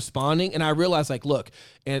you're not responding. And I realize, look,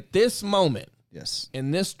 at this moment, yes,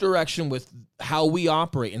 in this direction with how we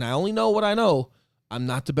operate, and I only know what I know, I'm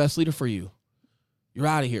not the best leader for you. You're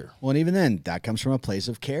out of here. Well, and even then, that comes from a place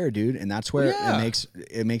of care, dude. And that's where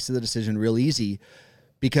it makes the decision real easy,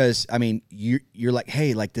 because, I mean, you're like,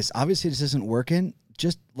 hey, this isn't working.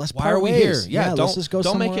 Just let's part ways. Why are we here? Yeah, let's just go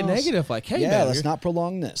don't somewhere make it else. negative. Hey, man, let's not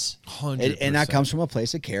prolong this. 100%. And that comes from a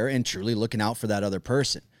place of care and truly looking out for that other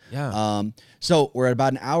person. Yeah. So we're at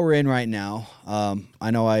about an hour in right now. I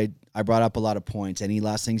know I brought up a lot of points. Any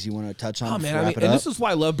last things you want to touch on? Oh, man, and this is why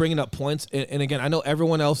I love bringing up points. And again, I know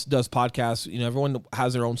everyone else does podcasts. Everyone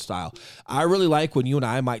has their own style. I really like when you and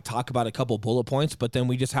I might talk about a couple bullet points, but then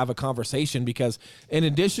we just have a conversation, because in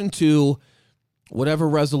addition to whatever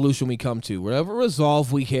resolution we come to, whatever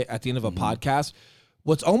resolve we hit at the end of a podcast,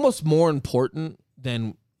 what's almost more important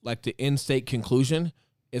than the end state conclusion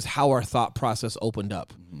is how our thought process opened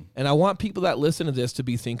up. And I want people that listen to this to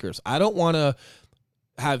be thinkers. I don't want to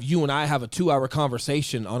have you and I have a 2-hour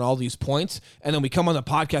conversation on all these points, and then we come on the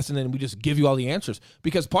podcast and then we just give you all the answers.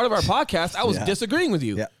 Because part of our podcast, I was disagreeing with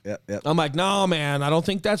you. Yeah. I'm like, no, man, I don't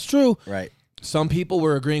think that's true. Right. Some people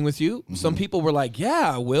were agreeing with you. Some people were like,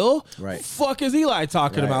 yeah, Will. Right. Fuck is Eli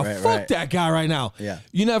talking about? Fuck that guy right now. Yeah.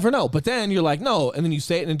 You never know. But then you're like, no. And then you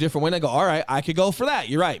say it in a different way. And I go, all right, I could go for that.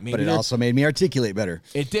 You're right. Maybe but it also made me articulate better.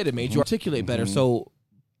 It did. It made you articulate better. So,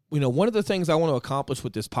 one of the things I want to accomplish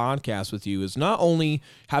with this podcast with you is not only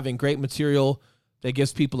having great material that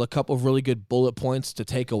gives people a couple of really good bullet points to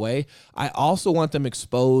take away, I also want them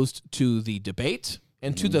exposed to the debate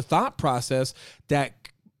and to the thought process that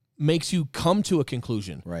makes you come to a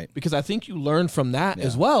conclusion. Right. Because I think you learn from that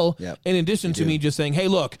as well, in addition to me just saying, hey,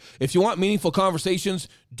 look, if you want meaningful conversations,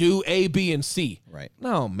 do A, B, and C. Right.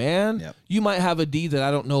 No, man. Yep. You might have a D that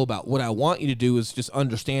I don't know about. What I want you to do is just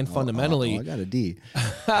understand fundamentally. I got a D.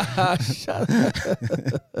 Shut up.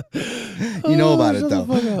 You know about it, though. I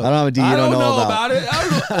don't have a D you don't know about. It. I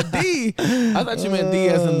don't know a D. I thought you meant D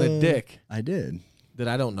as in the dick. I did. That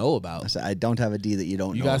I don't know about. I said, I don't have a D that you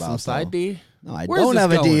don't know about. You got some side D? No, I don't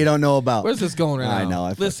have a D you don't know about. Where's this going right now? I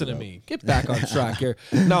know. Listen to me. Get back on track here.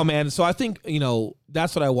 No, man. So I think,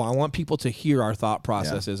 that's what I want. I want people to hear our thought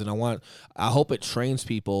processes, and I hope it trains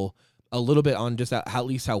people a little bit on just at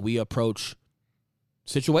least how we approach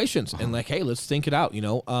situations and hey, let's think it out,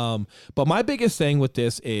 But my biggest thing with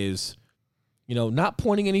this is, not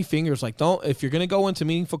pointing any fingers. If you're going to go into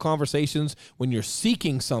meaningful conversations, when you're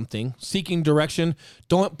seeking direction,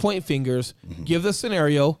 don't point fingers. Give the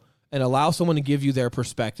scenario and allow someone to give you their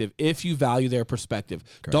perspective if you value their perspective.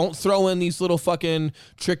 Correct. Don't throw in these little fucking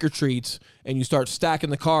trick-or-treats and you start stacking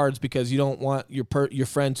the cards because you don't want your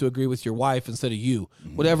friend to agree with your wife instead of you.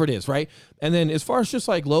 Whatever it is, right? And then as far as just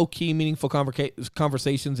low-key, meaningful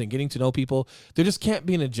conversations and getting to know people, there just can't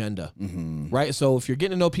be an agenda, right? So if you're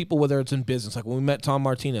getting to know people, whether it's in business, like when we met Tom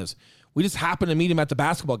Martinez, we just happened to meet him at the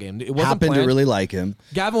basketball game. It wasn't happened planned. To really like him.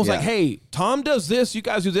 Gavin was like, hey, Tom does this. You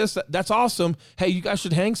guys do this. That's awesome. Hey, you guys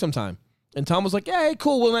should hang sometime. And Tom was like, yeah, hey,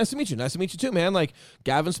 cool. Well, nice to meet you. Nice to meet you too, man.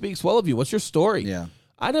 Gavin speaks well of you. What's your story? Yeah.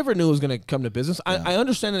 I never knew it was going to come to business. Yeah. I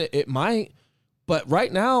understand that it might, but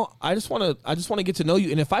right now I just want to get to know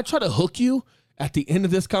you. And if I try to hook you at the end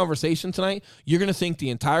of this conversation tonight, you're going to think the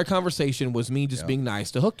entire conversation was me just being nice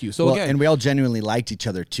to hook you. So again, and we all genuinely liked each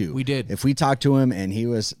other too. We did. If we talked to him and he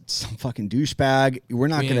was some fucking douchebag, we're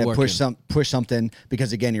not going to push something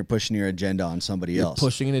because again, you're pushing your agenda on somebody else.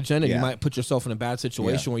 Pushing an agenda. Yeah. You might put yourself in a bad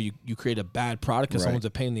situation where you create a bad product because someone's a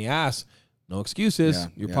pain in the ass. No excuses. Yeah.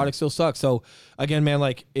 Your product still sucks. So again,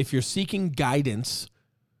 man, if you're seeking guidance,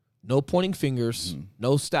 no pointing fingers,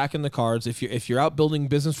 no stacking the cards. If you're out building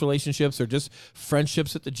business relationships or just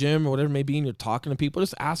friendships at the gym or whatever it may be, and you're talking to people,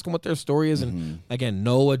 just ask them what their story is. And again,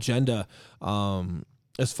 no agenda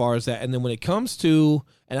as far as that. And then when it comes to,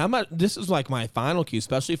 and this is my final key,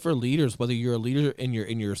 especially for leaders, whether you're a leader in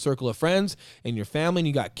your circle of friends, in your family, and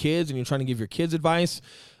you got kids and you're trying to give your kids advice.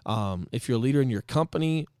 If you're a leader in your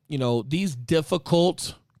company, these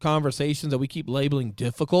difficult conversations that we keep labeling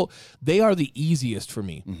difficult, they are the easiest for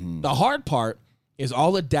me. The hard part is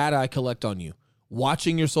all the data I collect on you.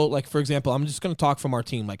 Watching your like, for example, I'm just going to talk from our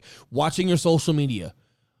team, like watching your social media,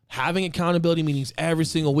 having accountability meetings every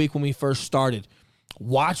single week when we first started,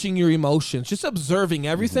 watching your emotions, just observing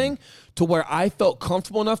everything to where I felt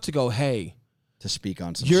comfortable enough to go, hey, to speak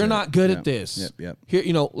on some you're shit. not good at this. Yep. Here,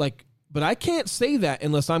 like, but I can't say that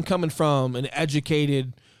unless I'm coming from an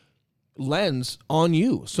educated lens on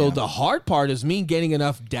you. So the hard part is me getting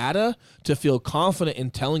enough data to feel confident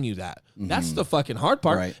in telling you that. That's the fucking hard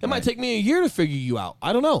part. Right, it might take me a year to figure you out.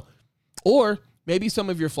 I don't know. Or maybe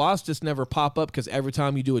some of your flaws just never pop up because every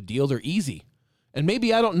time you do a deal, they're easy. And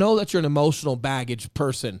maybe I don't know that you're an emotional baggage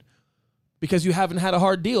person because you haven't had a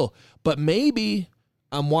hard deal. But maybe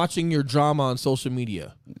I'm watching your drama on social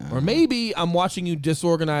media. Or maybe I'm watching you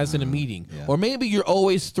disorganized in a meeting. Or maybe you're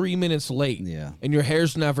always 3 minutes late and your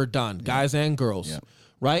hair's never done, guys and girls.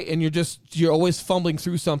 Right? And you're always fumbling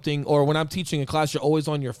through something. Or when I'm teaching a class, you're always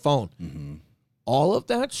on your phone. All of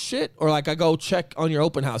that shit. Or like I go check on your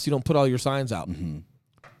open house. You don't put all your signs out.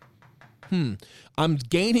 I'm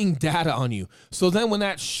gaining data on you. So then when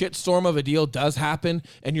that shitstorm of a deal does happen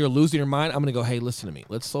and you're losing your mind, I'm going to go, hey, listen to me.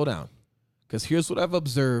 Let's slow down. Because here's what I've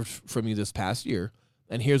observed from you this past year,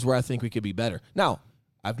 and here's where I think we could be better. Now,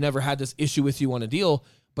 I've never had this issue with you on a deal,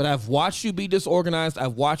 but I've watched you be disorganized.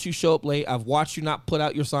 I've watched you show up late. I've watched you not put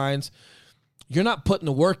out your signs. You're not putting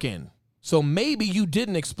the work in. So maybe you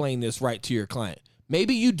didn't explain this right to your client.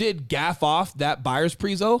 Maybe you did gaff off that buyer's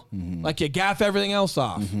prezo, like you gaff everything else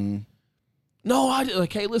off. No, I did.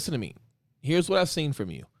 Like, hey, listen to me. Here's what I've seen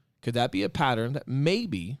from you. Could that be a pattern that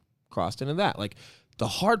maybe crossed into that? Like, the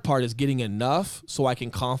hard part is getting enough so I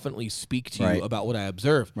can confidently speak to you about what I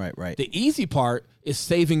observe. Right. The easy part is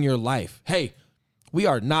saving your life. Hey, we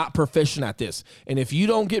are not proficient at this. And if you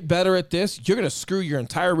don't get better at this, you're going to screw your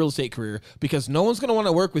entire real estate career because no one's going to want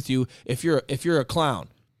to work with you if you're a clown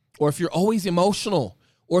or if you're always emotional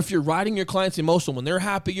or if you're riding your clients emotional. When they're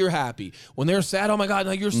happy, you're happy. When they're sad, oh my God,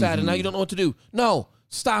 now you're sad and now you don't know what to do. No,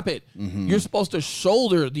 stop it. You're supposed to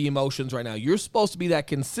shoulder the emotions right now. You're supposed to be that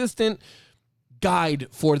consistent guide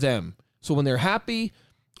for them. So when they're happy,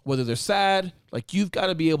 whether they're sad, like you've got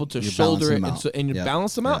to be able to shoulder it and you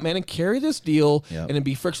balance them out, man, and carry this deal and then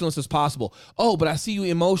be frictionless as possible. Oh, but I see you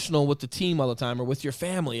emotional with the team all the time or with your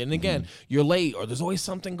family. And again, you're late or there's always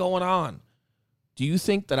something going on. Do you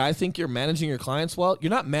think that I think you're managing your clients well? You're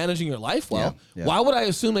not managing your life well. Why would I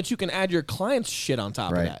assume that you can add your clients' shit on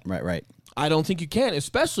top of that? Right. I don't think you can,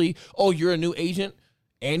 especially, you're a new agent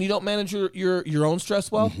and you don't manage your own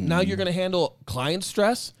stress well. Now you're going to handle client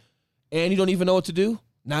stress and you don't even know what to do.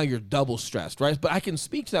 Now you're double stressed, right? But I can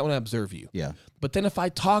speak to that when I observe you. Yeah. But then if I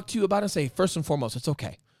talk to you about it and say, first and foremost, it's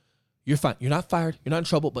okay. You're fine. You're not fired. You're not in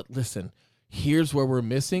trouble. But listen, here's where we're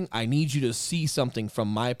missing. I need you to see something from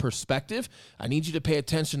my perspective. I need you to pay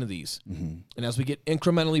attention to these. And as we get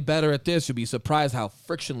incrementally better at this, you'll be surprised how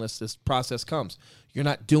frictionless this process comes. You're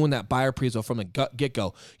not doing that buyer prezo from the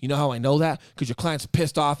get-go. You know how I know that? Because your client's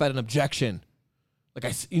pissed off at an objection.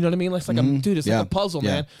 Like you know what I mean? It's like it's like a puzzle,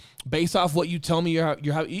 man. Based off what you tell me,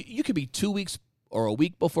 you could be 2 weeks or a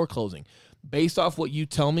week before closing. Based off what you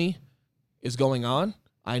tell me is going on,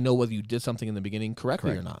 I know whether you did something in the beginning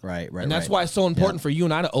correctly or not. Right. And that's why it's so important for you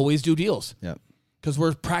and I to always do deals. Yep. Because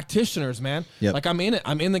we're practitioners, man. Yep. Like I'm in it.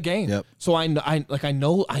 I'm in the game. Yep. So I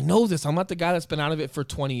know this. I'm not the guy that's been out of it for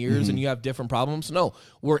 20 years and you have different problems. No,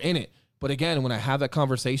 we're in it. But again, when I have that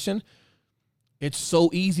conversation, it's so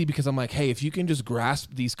easy because I'm like, hey, if you can just grasp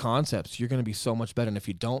these concepts, you're going to be so much better. And if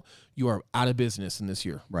you don't, you are out of business in this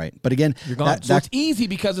year. Right. But again, you're gone. So it's easy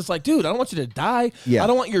because it's like, dude, I don't want you to die. Yeah. I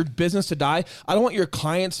don't want your business to die. I don't want your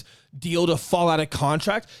client's deal to fall out of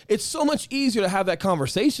contract. It's so much easier to have that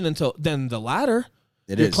conversation than the latter.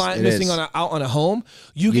 Your client missing out on a home.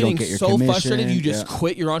 You getting so frustrated, you just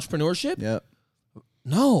quit your entrepreneurship. Yep.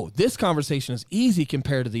 No, this conversation is easy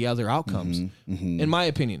compared to the other outcomes, in my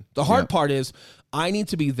opinion. The hard part is I need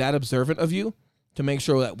to be that observant of you to make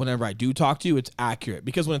sure that whenever I do talk to you, it's accurate.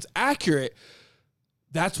 Because when it's accurate,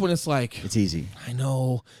 that's when it's like... It's easy. I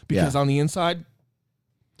know. Because on the inside,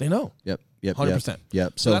 they know. Yep. 100%.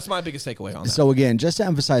 Yep. So that's my biggest takeaway on that. So again, just to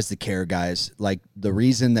emphasize the care, guys, like the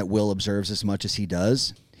reason that Will observes as much as he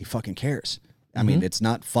does, he fucking cares. I mean, it's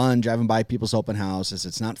not fun driving by people's open houses.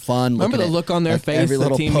 It's not fun. Remember the look on their face at the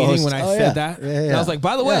team meeting when I said that? Yeah. And I was like,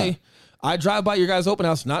 by the way, I drive by your guys' open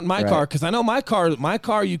house, not in my car, because I know my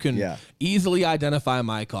car, you can easily identify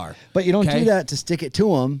my car. But you don't do that to stick it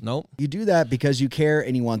to them. Nope. You do that because you care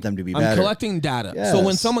and you want them to be better. I'm collecting data. Yes. So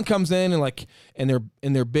when someone comes in and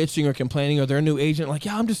they're bitching or complaining or they're a new agent, like,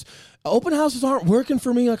 open houses aren't working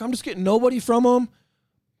for me. Like, I'm just getting nobody from them.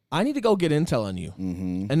 I need to go get intel on you.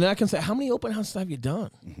 And then I can say, how many open houses have you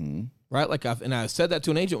done? Right? Like, I said that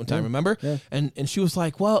to an agent one time, remember? Yeah. And she was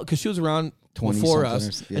like, well, because she was around before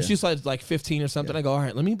us, and she said like 15 or something. I go, all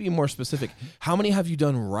right, let me be more specific. How many have you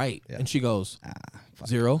done right? And she goes,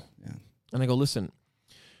 0. And I go, listen,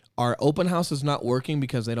 are open houses not working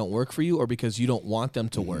because they don't work for you or because you don't want them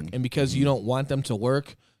to work? And because you don't want them to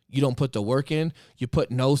work, you don't put the work in, you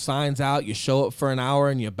put no signs out, you show up for an hour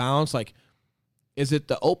and you bounce. Like, is it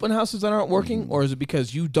the open houses that aren't working, or is it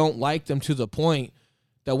because you don't like them to the point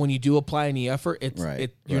that when you do apply any effort,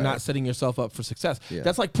 you're not setting yourself up for success?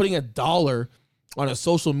 That's like putting $1 on a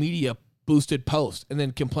social media boosted post and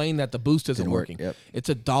then complain that the boost isn't working. It's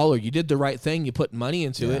 $1. You did the right thing. You put money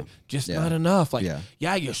into it, just not enough. Like,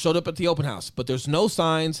 you showed up at the open house, but there's no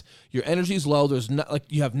signs. Your energy's low. There's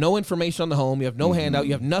you have no information on the home. You have no handout.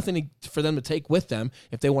 You have nothing for them to take with them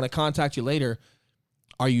if they want to contact you later.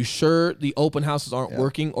 Are you sure the open houses aren't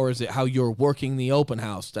working, or is it how you're working the open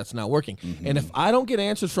house that's not working? And if I don't get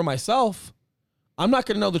answers for myself, I'm not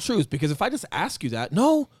going to know the truth, because if I just ask you that,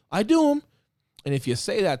 no, I do them. And if you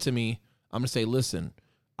say that to me, I'm going to say, listen,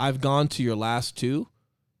 I've gone to your last 2.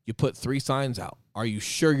 You put 3 signs out. Are you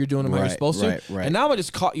sure you're doing them how you're supposed to? And now I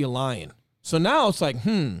just caught you lying. So now it's like,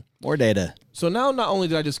 more data. So now not only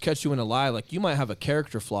did I just catch you in a lie, like you might have a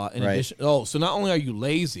character flaw in addition. Oh, so not only are you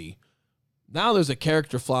lazy, now there's a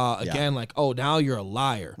character flaw again, like, oh, now you're a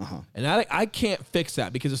liar. And I can't fix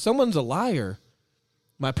that, because if someone's a liar,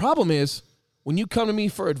 my problem is when you come to me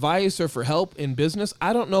for advice or for help in business,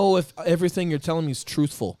 I don't know if everything you're telling me is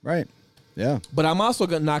truthful. Right. Yeah. But I'm also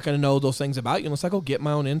not going to know those things about you unless I go get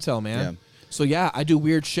my own intel, man. So, I do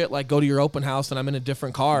weird shit like go to your open house and I'm in a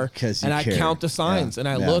different car and I count the signs and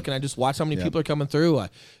I look and I just watch how many people are coming through.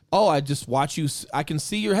 I just watch you. I can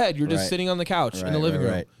see your head. You're just sitting on the couch in the living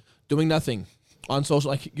room. Doing nothing on social,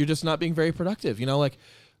 like you're just not being very productive, like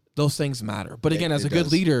those things matter. But again, as a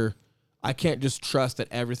good leader, I can't just trust that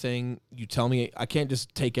everything you tell me, I can't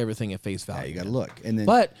just take everything at face value. You got to look.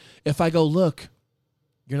 But if I go, look,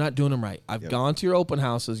 you're not doing them right. I've gone to your open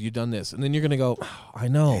houses, you've done this. And then you're going to go, I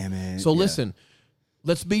know. So listen,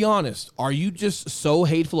 let's be honest. Are you just so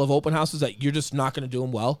hateful of open houses that you're just not going to do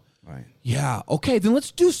them well? Right. Yeah. Okay, then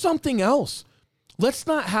let's do something else. Let's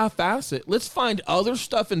not half-ass it. Let's find other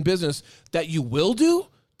stuff in business that you will do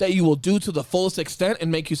to the fullest extent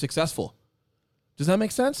and make you successful. Does that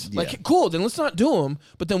make sense? Yeah. Like, cool, then let's not do them,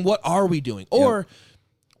 but then what are we doing? Or,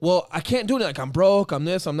 well, I can't do it. Like, I'm broke, I'm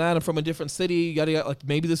this, I'm that, I'm from a different city, yada, yada. Like,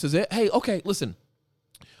 maybe this is it. Hey, okay, listen,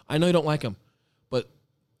 I know you don't like them, but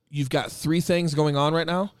you've got 3 things going on right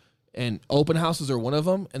now, and open houses are one of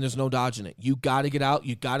them, and there's no dodging it. You got to get out.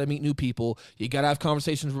 You got to meet new people. You got to have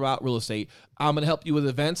conversations about real estate. I'm going to help you with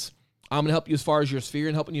events. I'm going to help you as far as your sphere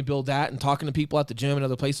and helping you build that and talking to people at the gym and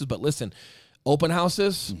other places. But listen, open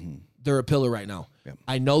houses, they're a pillar right now.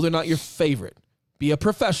 I know they're not your favorite. Be a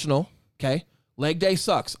professional, okay? Leg day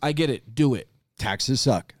sucks. I get it. Do it. Taxes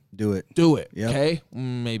suck. Do it. Do it, okay?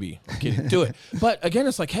 Maybe. I'm kidding. Do it. But again,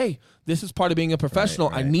 it's like, hey, this is part of being a professional.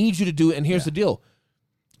 I need you to do it, and here's the deal.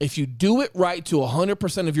 If you do it right to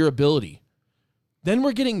 100% of your ability, then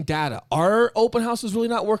we're getting data. Are open houses really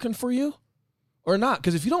not working for you or not?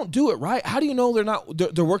 Because if you don't do it right, how do you know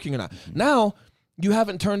they're working or not? Now, you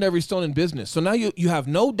haven't turned every stone in business. So now you have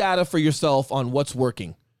no data for yourself on what's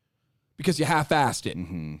working because you half-assed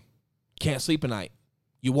it. Can't sleep at night.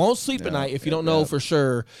 You won't sleep at night if you don't know for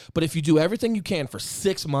sure. But if you do everything you can for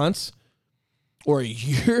 6 months or a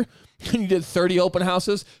year, and you did 30 open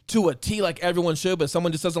houses to a T like everyone should, but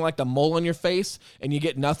someone just doesn't like the mole on your face and you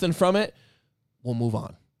get nothing from it, we'll move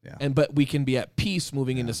on. But we can be at peace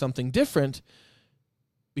moving into something different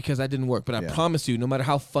because that didn't work. But I promise you, no matter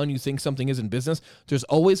how fun you think something is in business, there's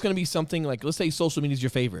always going to be something like, let's say social media is your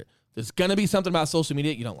favorite. There's going to be something about social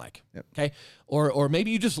media you don't like. Okay. Or maybe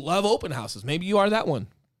you just love open houses. Maybe you are that one.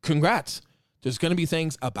 Congrats. There's going to be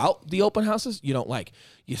things about the open houses you don't like.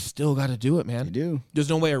 You still got to do it, man. You do. There's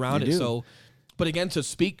no way around it. So, but again, to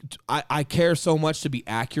speak, I care so much to be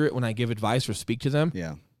accurate when I give advice or speak to them.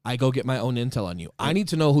 I go get my own intel on you. I need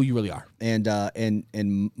to know who you really are.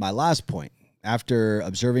 And my last point, after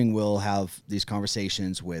observing, we'll have these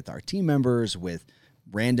conversations with our team members, with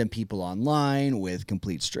random people online, with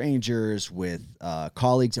complete strangers, with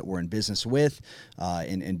colleagues that we're in business with,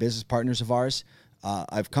 and business partners of ours.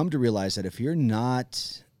 I've come to realize that if you're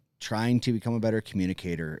not trying to become a better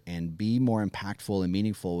communicator and be more impactful and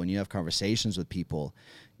meaningful when you have conversations with people,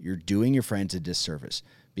 you're doing your friends a disservice.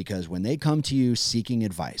 Because when they come to you seeking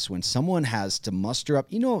advice, when someone has to muster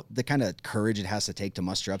up, the kind of courage it has to take to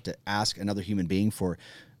muster up to ask another human being for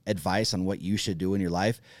advice on what you should do in your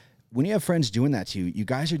life, when you have friends doing that to you, you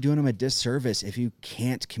guys are doing them a disservice if you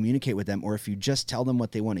can't communicate with them, or if you just tell them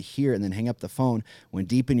what they want to hear and then hang up the phone when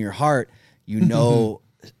deep in your heart, you know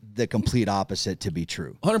the complete opposite to be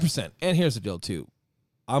true. 100%. And here's the deal too.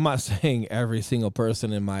 I'm not saying every single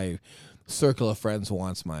person in my circle of friends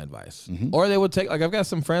wants my advice, or they would take, like, I've got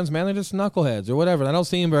some friends, man, they're just knuckleheads or whatever, and I don't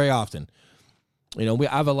see them very often. You know,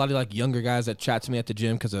 I have a lot of like younger guys that chat to me at the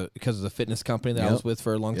gym because of the fitness company that I was with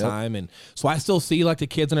for a long time. And so I still see like the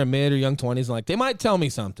kids in their mid or young 20s, and like they might tell me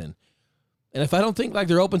something. And if I don't think like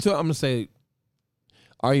they're open to it, I'm going to say,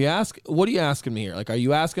 what are you asking me here? Like, are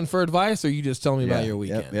you asking for advice, or are you just telling me about your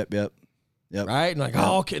weekend? Yep. Right? And like,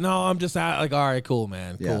 oh, okay, no, I'm just like, all right, cool,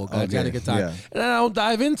 man. Cool. Okay. Got a good time. Yeah. And then I don't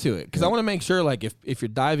dive into it because I want to make sure, like, if you're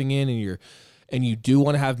diving in and you do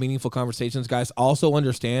want to have meaningful conversations, guys, also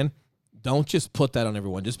understand, don't just put that on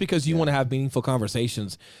everyone. Just because you want to have meaningful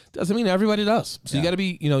conversations doesn't mean everybody does. So you got to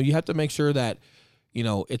be, you have to make sure that,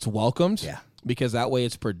 it's welcomed. Yeah. Because that way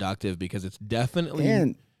it's productive, because it's definitely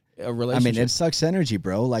a relationship. I mean, it sucks energy,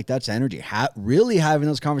 bro. Like, that's energy. Really having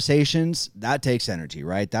those conversations, that takes energy,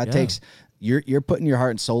 right? That takes... You're putting your heart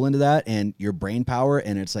and soul into that, and your brain power,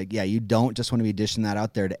 and it's like, you don't just want to be dishing that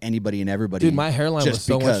out there to anybody and everybody. Dude, my hairline was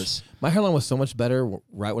so much better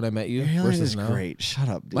right when I met you. Your hairline is great. Shut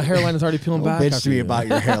up, dude. My hairline is already peeling back. Bitch to me about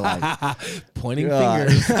your hairline. Pointing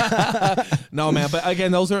fingers. No, man. But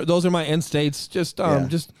again, those are my end states. Just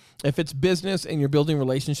if it's business and you're building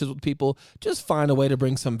relationships with people, just find a way to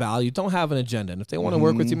bring some value. Don't have an agenda. And if they want to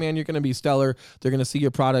work with you, man, you're going to be stellar. They're going to see your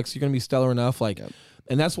products. You're going to be stellar enough.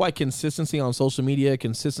 And that's why consistency on social media,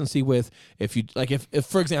 consistency with, if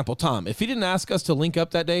for example, Tom, if he didn't ask us to link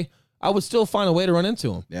up that day, I would still find a way to run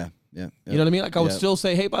into him. Yeah. You know what I mean? Like, I would still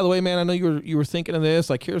say, hey, by the way, man, I know you were thinking of this.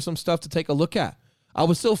 Like, here's some stuff to take a look at. I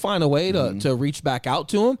would still find a way to reach back out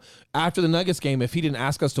to him after the Nuggets game if he didn't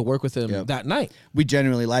ask us to work with him that night. We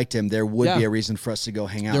genuinely liked him. There would be a reason for us to go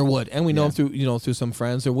hang out. There would. And we know him through some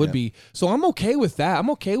friends. There would be. So I'm okay with that. I'm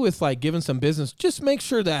okay with, like, giving some business. Just make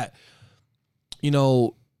sure that,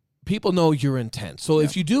 people know your intent. So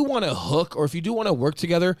if you do want to hook, or if you do want to work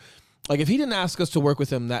together, like, if he didn't ask us to work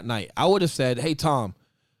with him that night, I would have said, hey, Tom,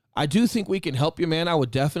 I do think we can help you, man. I would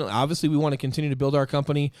definitely, obviously, we want to continue to build our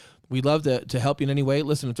company. We'd love to help you in any way.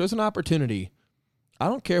 Listen, if there's an opportunity, I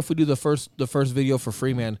don't care if we do the first video for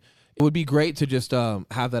free, man. It would be great to just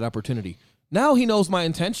have that opportunity. Now he knows my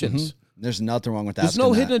intentions. There's nothing wrong with that. There's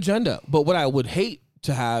no hidden agenda. But what I would hate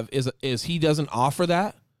to have is he doesn't offer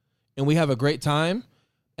that, and we have a great time,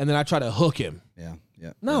 and then I try to hook him.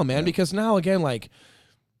 No, man, because now, again, like,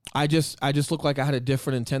 I just look like I had a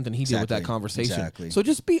different intent than he did with that conversation. Exactly. So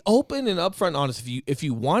just be open and upfront and honest. If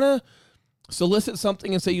you want to solicit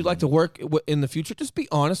something and say you'd like to work in the future, just be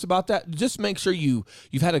honest about that. Just make sure you've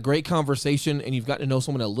had a great conversation and you've gotten to know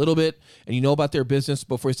someone a little bit and you know about their business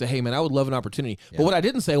before you say, hey, man, I would love an opportunity. But what I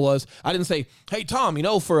didn't say was, hey, Tom,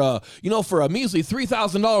 for a measly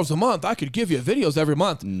 $3,000 a month, I could give you videos every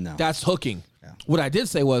month. No. That's hooking. Yeah. What I did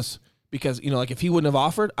say was, because, like, if he wouldn't have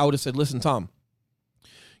offered, I would have said, listen, Tom,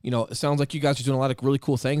 it sounds like you guys are doing a lot of really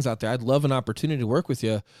cool things out there. I'd love an opportunity to work with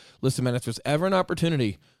you. Listen, man, if there's ever an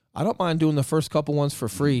opportunity, I don't mind doing the first couple ones for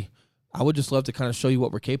free. I would just love to kind of show you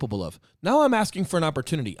what we're capable of. Now I'm asking for an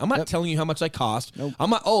opportunity. I'm not telling you how much I cost. Nope. I'm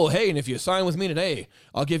not, and if you sign with me today,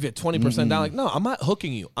 I'll give you 20% down. Like, no, I'm not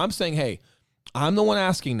hooking you. I'm saying, hey, I'm the one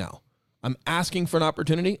asking now. I'm asking for an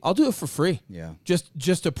opportunity. I'll do it for free. Yeah.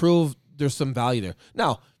 Just to prove there's some value there.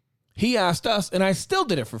 Now, he asked us, and I still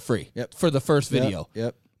did it for free for the first video.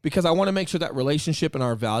 Yep. Because I want to make sure that relationship and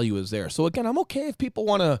our value is there. So again, I'm okay if people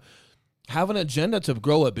want to have an agenda to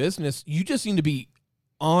grow a business. You just need to be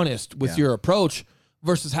honest with your approach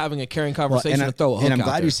versus having a caring conversation and throw a hook out there. And I'm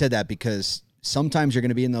glad you said that, because sometimes you're going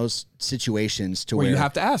to be in those situations where you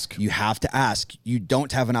have to ask. You have to ask. You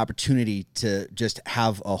don't have an opportunity to just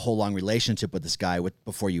have a whole long relationship with this guy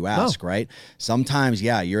before you ask, right? Sometimes,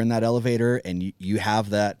 you're in that elevator and you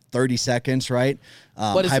have that 30 seconds, right?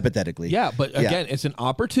 Hypothetically. Yeah, but again, it's an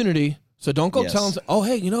opportunity. So don't go telling them, oh,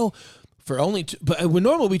 hey, for only but we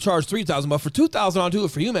normally we charge $3,000, but for $2,000 I'll do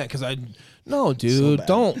it for you, man, because no, dude, so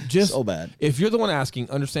don't just so bad. If you're the one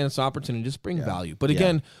asking, understand it's an opportunity, just bring value. But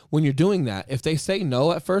again, when you're doing that, if they say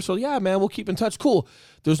no at first, well, yeah, man, we'll keep in touch. Cool.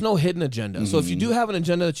 There's no hidden agenda. So if you do have an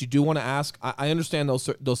agenda that you do want to ask, I understand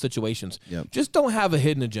those situations. Just don't have a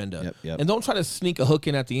hidden agenda. And don't try to sneak a hook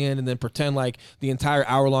in at the end and then pretend like the entire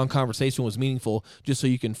hour-long conversation was meaningful just so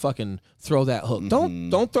you can fucking throw that hook.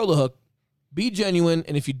 Don't throw the hook. Be genuine,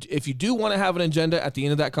 and if you do want to have an agenda at the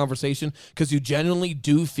end of that conversation because you genuinely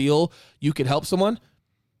do feel you could help someone,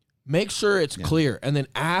 make sure it's clear, and then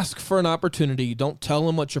ask for an opportunity. Don't tell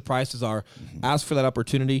them what your prices are. Ask for that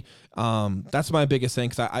opportunity. That's my biggest thing,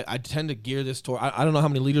 because I tend to gear this toward, I don't know how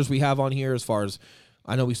many leaders we have on here, as far as,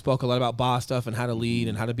 I know we spoke a lot about boss stuff and how to lead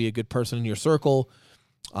and how to be a good person in your circle.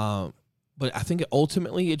 But I think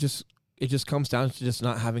ultimately it just comes down to just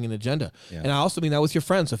not having an agenda. Yeah. And I also mean that with your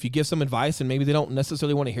friends. So if you give some advice and maybe they don't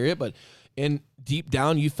necessarily want to hear it, but in deep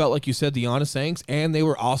down, you felt like you said the honest things, and they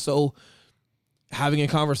were also having a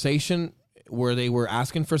conversation where they were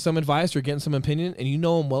asking for some advice or getting some opinion, and you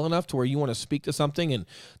know them well enough to where you want to speak to something and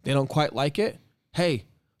they don't quite like it. Hey,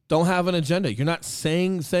 don't have an agenda. You're not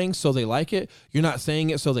saying things so they like it. You're not saying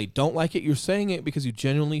it so they don't like it. You're saying it because you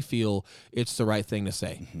genuinely feel it's the right thing to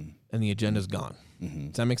say, and the agenda's gone.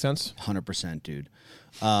 Does that make sense? 100%, dude.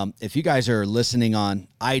 If you guys are listening on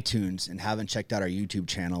iTunes and haven't checked out our YouTube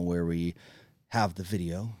channel where we have the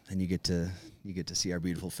video and you get to see our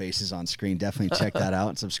beautiful faces on screen, definitely check that out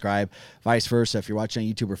and subscribe. Vice versa, if you're watching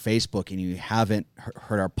on YouTube or Facebook and you haven't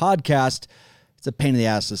heard our podcast, it's a pain in the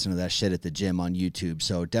ass listening to that shit at the gym on YouTube.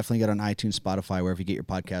 So definitely get on iTunes, Spotify, wherever you get your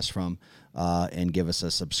podcast from, and give us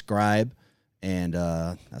a subscribe. And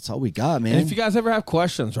that's all we got, man. And if you guys ever have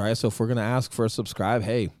questions, right? So if we're going to ask for a subscribe,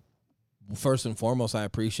 hey, first and foremost, I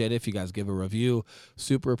appreciate it. If you guys give a review,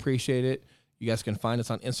 super appreciate it. You guys can find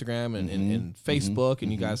us on Instagram and Facebook,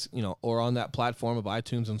 and you guys, or on that platform of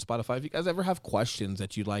iTunes and Spotify. If you guys ever have questions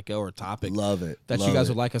that you'd like, or a topic that you guys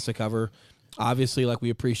would like us to cover, obviously, like,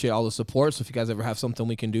 we appreciate all the support. So if you guys ever have something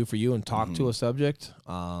we can do for you and talk to a subject,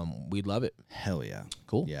 we'd love it. Hell yeah.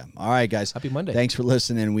 Cool. Yeah. All right, guys. Happy Monday. Thanks for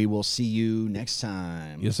listening. We will see you next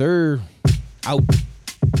time. Yes, sir. Out.